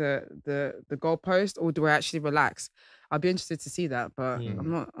moving the goalpost or do I actually relax? I'll be interested to see that, but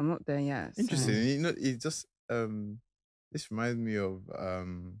I'm not there yet. So. Interesting. You know, it just this reminds me of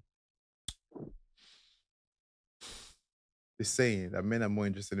the saying that men are more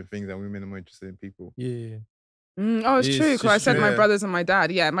interested in things and women are more interested in people. Yeah. It's true. Because I said my brothers and my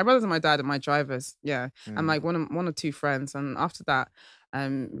dad. Yeah, my brothers and my dad are my drivers. Yeah, and like one or two friends, and after that,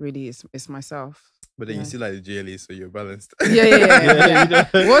 really it's myself. But then you see like the GLE, so you're balanced. Yeah.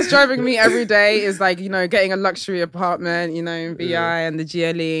 What's driving me every day is like, getting a luxury apartment, in VI and the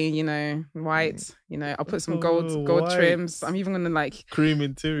GLE, white, I'll put some gold trims. I'm even gonna like cream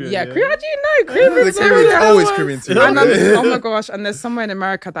interior. Yeah, cream. How do you know? Cream interior. Always cream interior. And oh my gosh, and there's somewhere in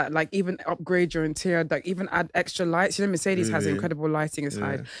America that like even upgrade your interior, like even add extra lights. Mercedes has incredible lighting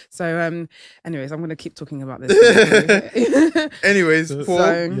inside. So anyways, I'm gonna keep talking about this. Anyways,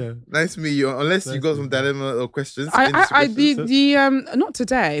 Paul, nice to meet you. Unless you got some dilemma or questions. Not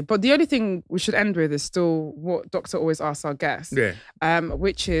today, but the only thing we should end with is still what Doctor always asks our guests.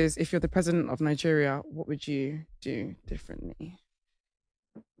 Which is, if you're the president of Nigeria, what would you do differently?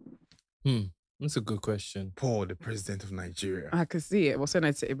 That's a good question. Paul, the president of Nigeria. I could see it. What's I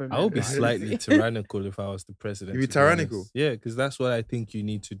would be slightly tyrannical if I was the president. You'd be tyrannical? Yeah, because that's what I think you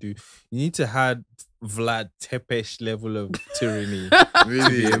need to do. You need to have Vlad Tepes level of tyranny to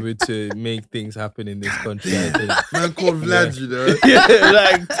be able to make things happen in this country. I think. Man called Vlad,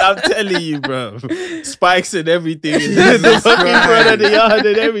 like I'm telling you, bro. Spikes and everything. The fucking front of the yard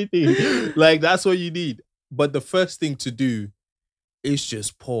and everything. Like that's what you need. But the first thing to do it's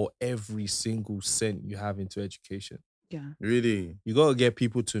just pour every single cent you have into education. Yeah. Really? You got to get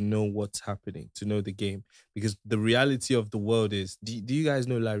people to know what's happening, to know the game. Because the reality of the world is, do you guys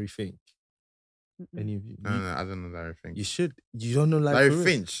know Larry Fink? Any of you? No, I don't know Larry Fink. You should. You don't know Larry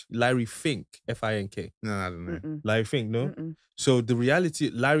Finch? Larry Fink, Fink. No, I don't know. Larry Fink, no? So the reality,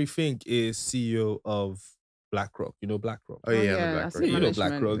 Larry Fink is CEO of BlackRock. You know BlackRock? Oh yeah, BlackRock. You know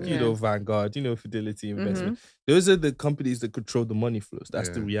BlackRock, you know Vanguard, you know Fidelity Investment. Those are the companies that control the money flows. That's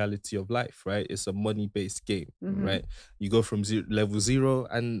the reality of life, right? It's a money-based game, right? You go from level 0,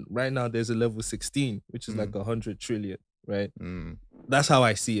 and right now there's a level 16, which is like 100 trillion, right? That's how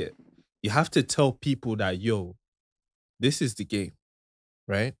I see it. You have to tell people that, yo, this is the game,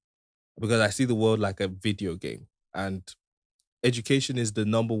 right? Because I see the world like a video game, and education is the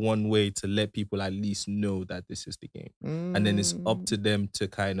number one way to let people at least know that this is the game. And then it's up to them to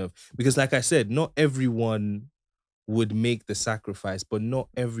kind of, because like I said, not everyone would make the sacrifice, but not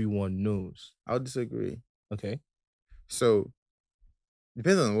everyone knows. I'll disagree. Okay. So,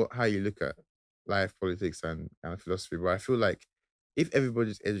 depends on how you look at life, politics, and kind of philosophy. But I feel like if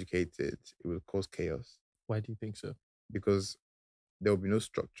everybody's educated, it will cause chaos. Why do you think so? Because there will be no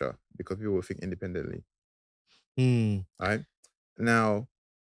structure, because people will think independently. Right? Now,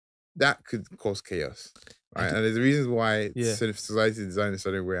 that could cause chaos. Right? And there's reasons why society is designed in a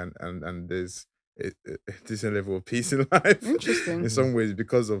certain way, and there's a decent level of peace in life. Interesting. In some ways,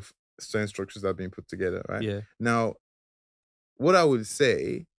 because of certain structures that are being put together. Right? Yeah. Now, what I would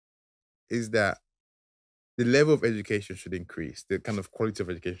say is that the level of education should increase. The kind of quality of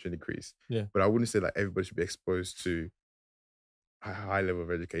education should increase. Yeah. But I wouldn't say like everybody should be exposed to a high level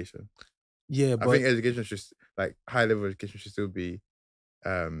of education. Yeah, but I think education should, like, high level education should still be,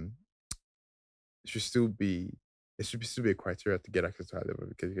 it should still be a criteria to get access to high level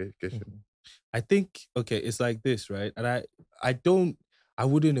education. I think, okay, it's like this, right? And I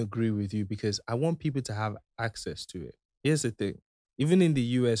wouldn't agree with you, because I want people to have access to it. Here's the thing. Even in the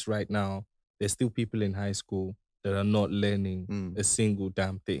US right now, there's still people in high school that are not learning a single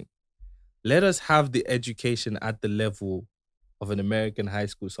damn thing. Let us have the education at the level of an American high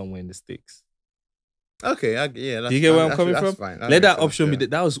school somewhere in the sticks. Okay, yeah. Do you get where I'm coming from? Fine. Let that option be.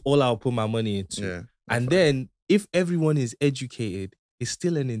 That was all I'll put my money into. Yeah, and then if everyone is educated, it's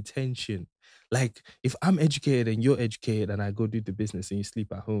still an intention. Like, if I'm educated and you're educated and I go do the business and you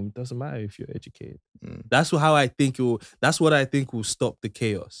sleep at home, it doesn't matter if you're educated. That's what I think will stop the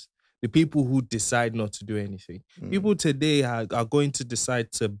chaos. The people who decide not to do anything. People today are going to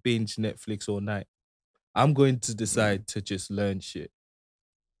decide to binge Netflix all night. I'm going to decide to just learn shit.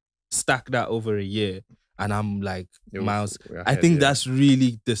 Stack that over a year, and I'm like, miles. I think that's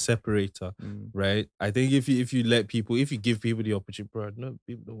really the separator, right? I think if you give people the opportunity, bro, no,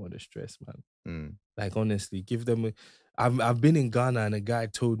 people don't want to stress, man. Like, honestly, give them. I've been in Ghana, and a guy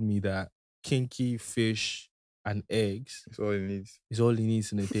told me that kinky fish and eggs. It's all he needs. It's all he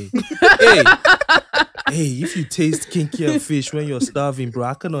needs in a day. Hey, if you taste kinky and fish when you're starving, bro,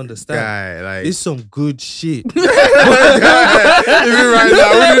 I can understand. Guy, like, it's some good shit. Even right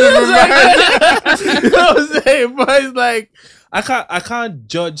now, we didn't even mind. You know what I'm saying? But it's like, I can't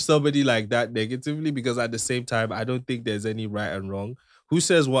judge somebody like that negatively, because at the same time, I don't think there's any right and wrong. Who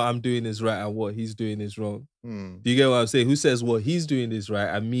says what I'm doing is right and what he's doing is wrong? Do you get what I'm saying? Who says what he's doing is right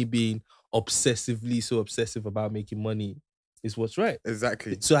and me being so obsessive about making money is what's right?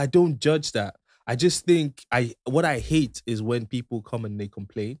 Exactly. So I don't judge that. I just think what I hate is when people come and they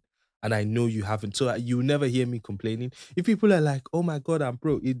complain, and I know you haven't. So you never hear me complaining. If people are like, oh my God, I'm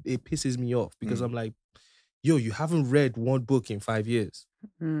broke, it pisses me off, because I'm like, yo, you haven't read one book in 5 years.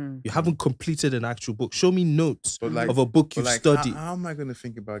 You haven't completed an actual book. Show me notes of a book you've studied. How am I going to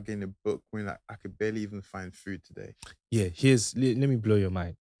think about getting a book when I could barely even find food today? Yeah, let me blow your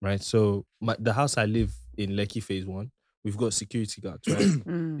mind, right? So the house I live in, Lekki Phase 1, we've got security guards,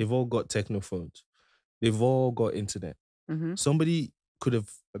 right? They've all got technophones. They've all got internet. Somebody could have...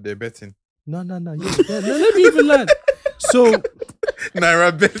 But they're betting. No. Yeah, let me even learn. So...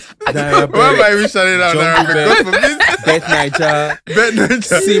 Naira Bet. Why am I even shouting out Naira Bet? Bet Niger.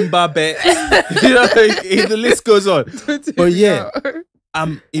 Simba Bet. You know, the list goes on. But yeah,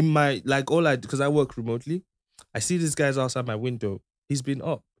 I'm in my... because I work remotely, I see this guy's outside my window. He's been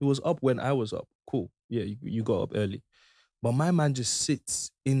up. He was up when I was up. Cool. Yeah, you got up early. But my man just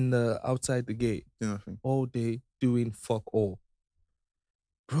sits outside the gate all day doing fuck all.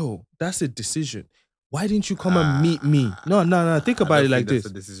 Bro, that's a decision. Why didn't you come and meet me? No. Think about it like this.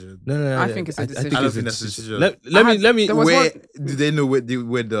 That's a decision. No. I think it's a decision. I don't think that's a decision. Let me. Where do they know where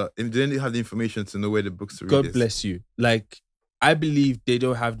do they have the information to know where the books to read? God bless you. Like, I believe they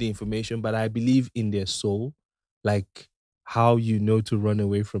don't have the information, but I believe in their soul, like, how you know to run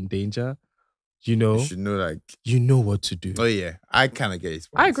away from danger, you should know, like, you know what to do. Oh yeah, I kind of get his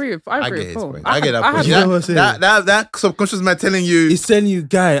point. I agree with Paul. I get that point. That subconscious mind telling you, it's telling you,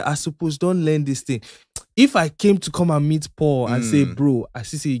 guy, I suppose don't learn this thing. If I came to come and meet Paul and say, bro, I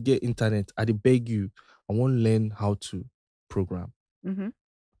see you get internet, I'd beg you, I want to learn how to program. Mm-hmm.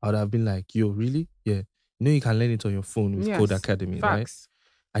 I would have been like, yo, really? Yeah. You know you can learn it on your phone with Code Academy, right?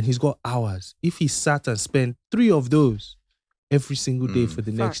 And he's got hours. If he sat and spent 3 of those every single day for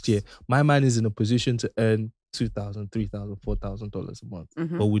the next year, my man is in a position to earn $2,000, $3,000, $4,000 a month.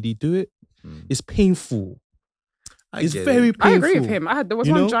 Mm-hmm. But would he do it? It's painful. It's very painful. I agree with him. There was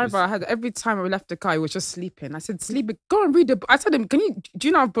one driver I had, every time I left the car, he was just sleeping. I said, sleep, go and read a book. I told him, do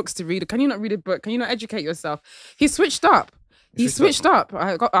you not have books to read? Can you not read a book? Can you not educate yourself? He switched up. He switched up.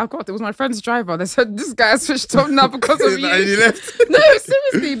 It was my friend's driver. They said, this guy switched up now because of you. And he left. No,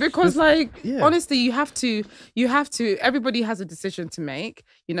 seriously, because honestly, you have to, everybody has a decision to make.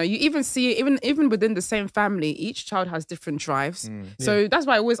 You know, you even see it, even within the same family, each child has different drives. So that's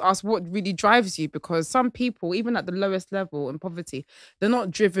why I always ask what really drives you, because some people, even at the lowest level in poverty, they're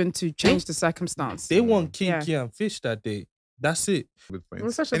not driven to change the circumstance. They want kiki and fish that day. That's it. Good point. It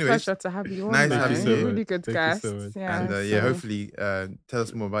was such a pleasure to have you on. Nice having you. Really good guest. And hopefully tell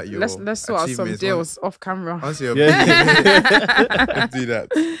us more about your let's sort out some deals off camera. Let's do that.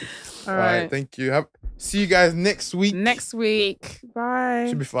 All right. Thank you. See you guys next week. Bye.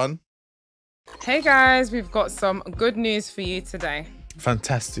 Should be fun. Hey guys, we've got some good news for you today.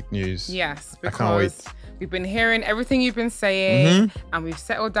 Fantastic news. Yes, I can't wait. We've been hearing everything you've been saying, and we've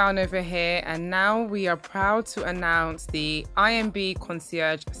settled down over here, and now we are proud to announce the IMB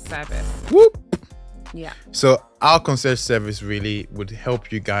concierge service. Whoop! Yeah. So our concierge service really would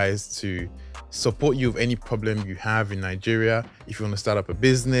help you guys to support you with any problem you have in Nigeria. If you want to start up a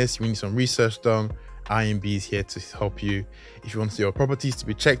business, you need some research done, IMB is here to help you. If you want your properties to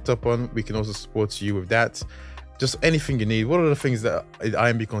be checked up on, we can also support you with that. Just anything you need. What are the things that the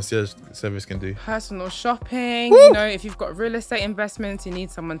IMB concierge service can do? Personal shopping. Woo! You know, if you've got real estate investments, you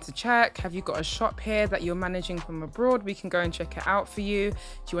need someone to check. Have you got a shop here that you're managing from abroad? We can go and check it out for you. Do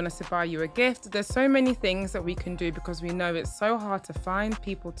you want us to buy you a gift? There's so many things that we can do because we know it's so hard to find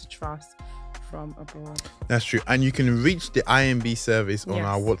people to trust from abroad. That's true. And you can reach the IMB service on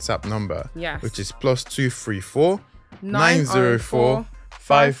our WhatsApp number, which is +234 904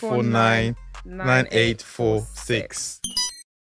 549 9846.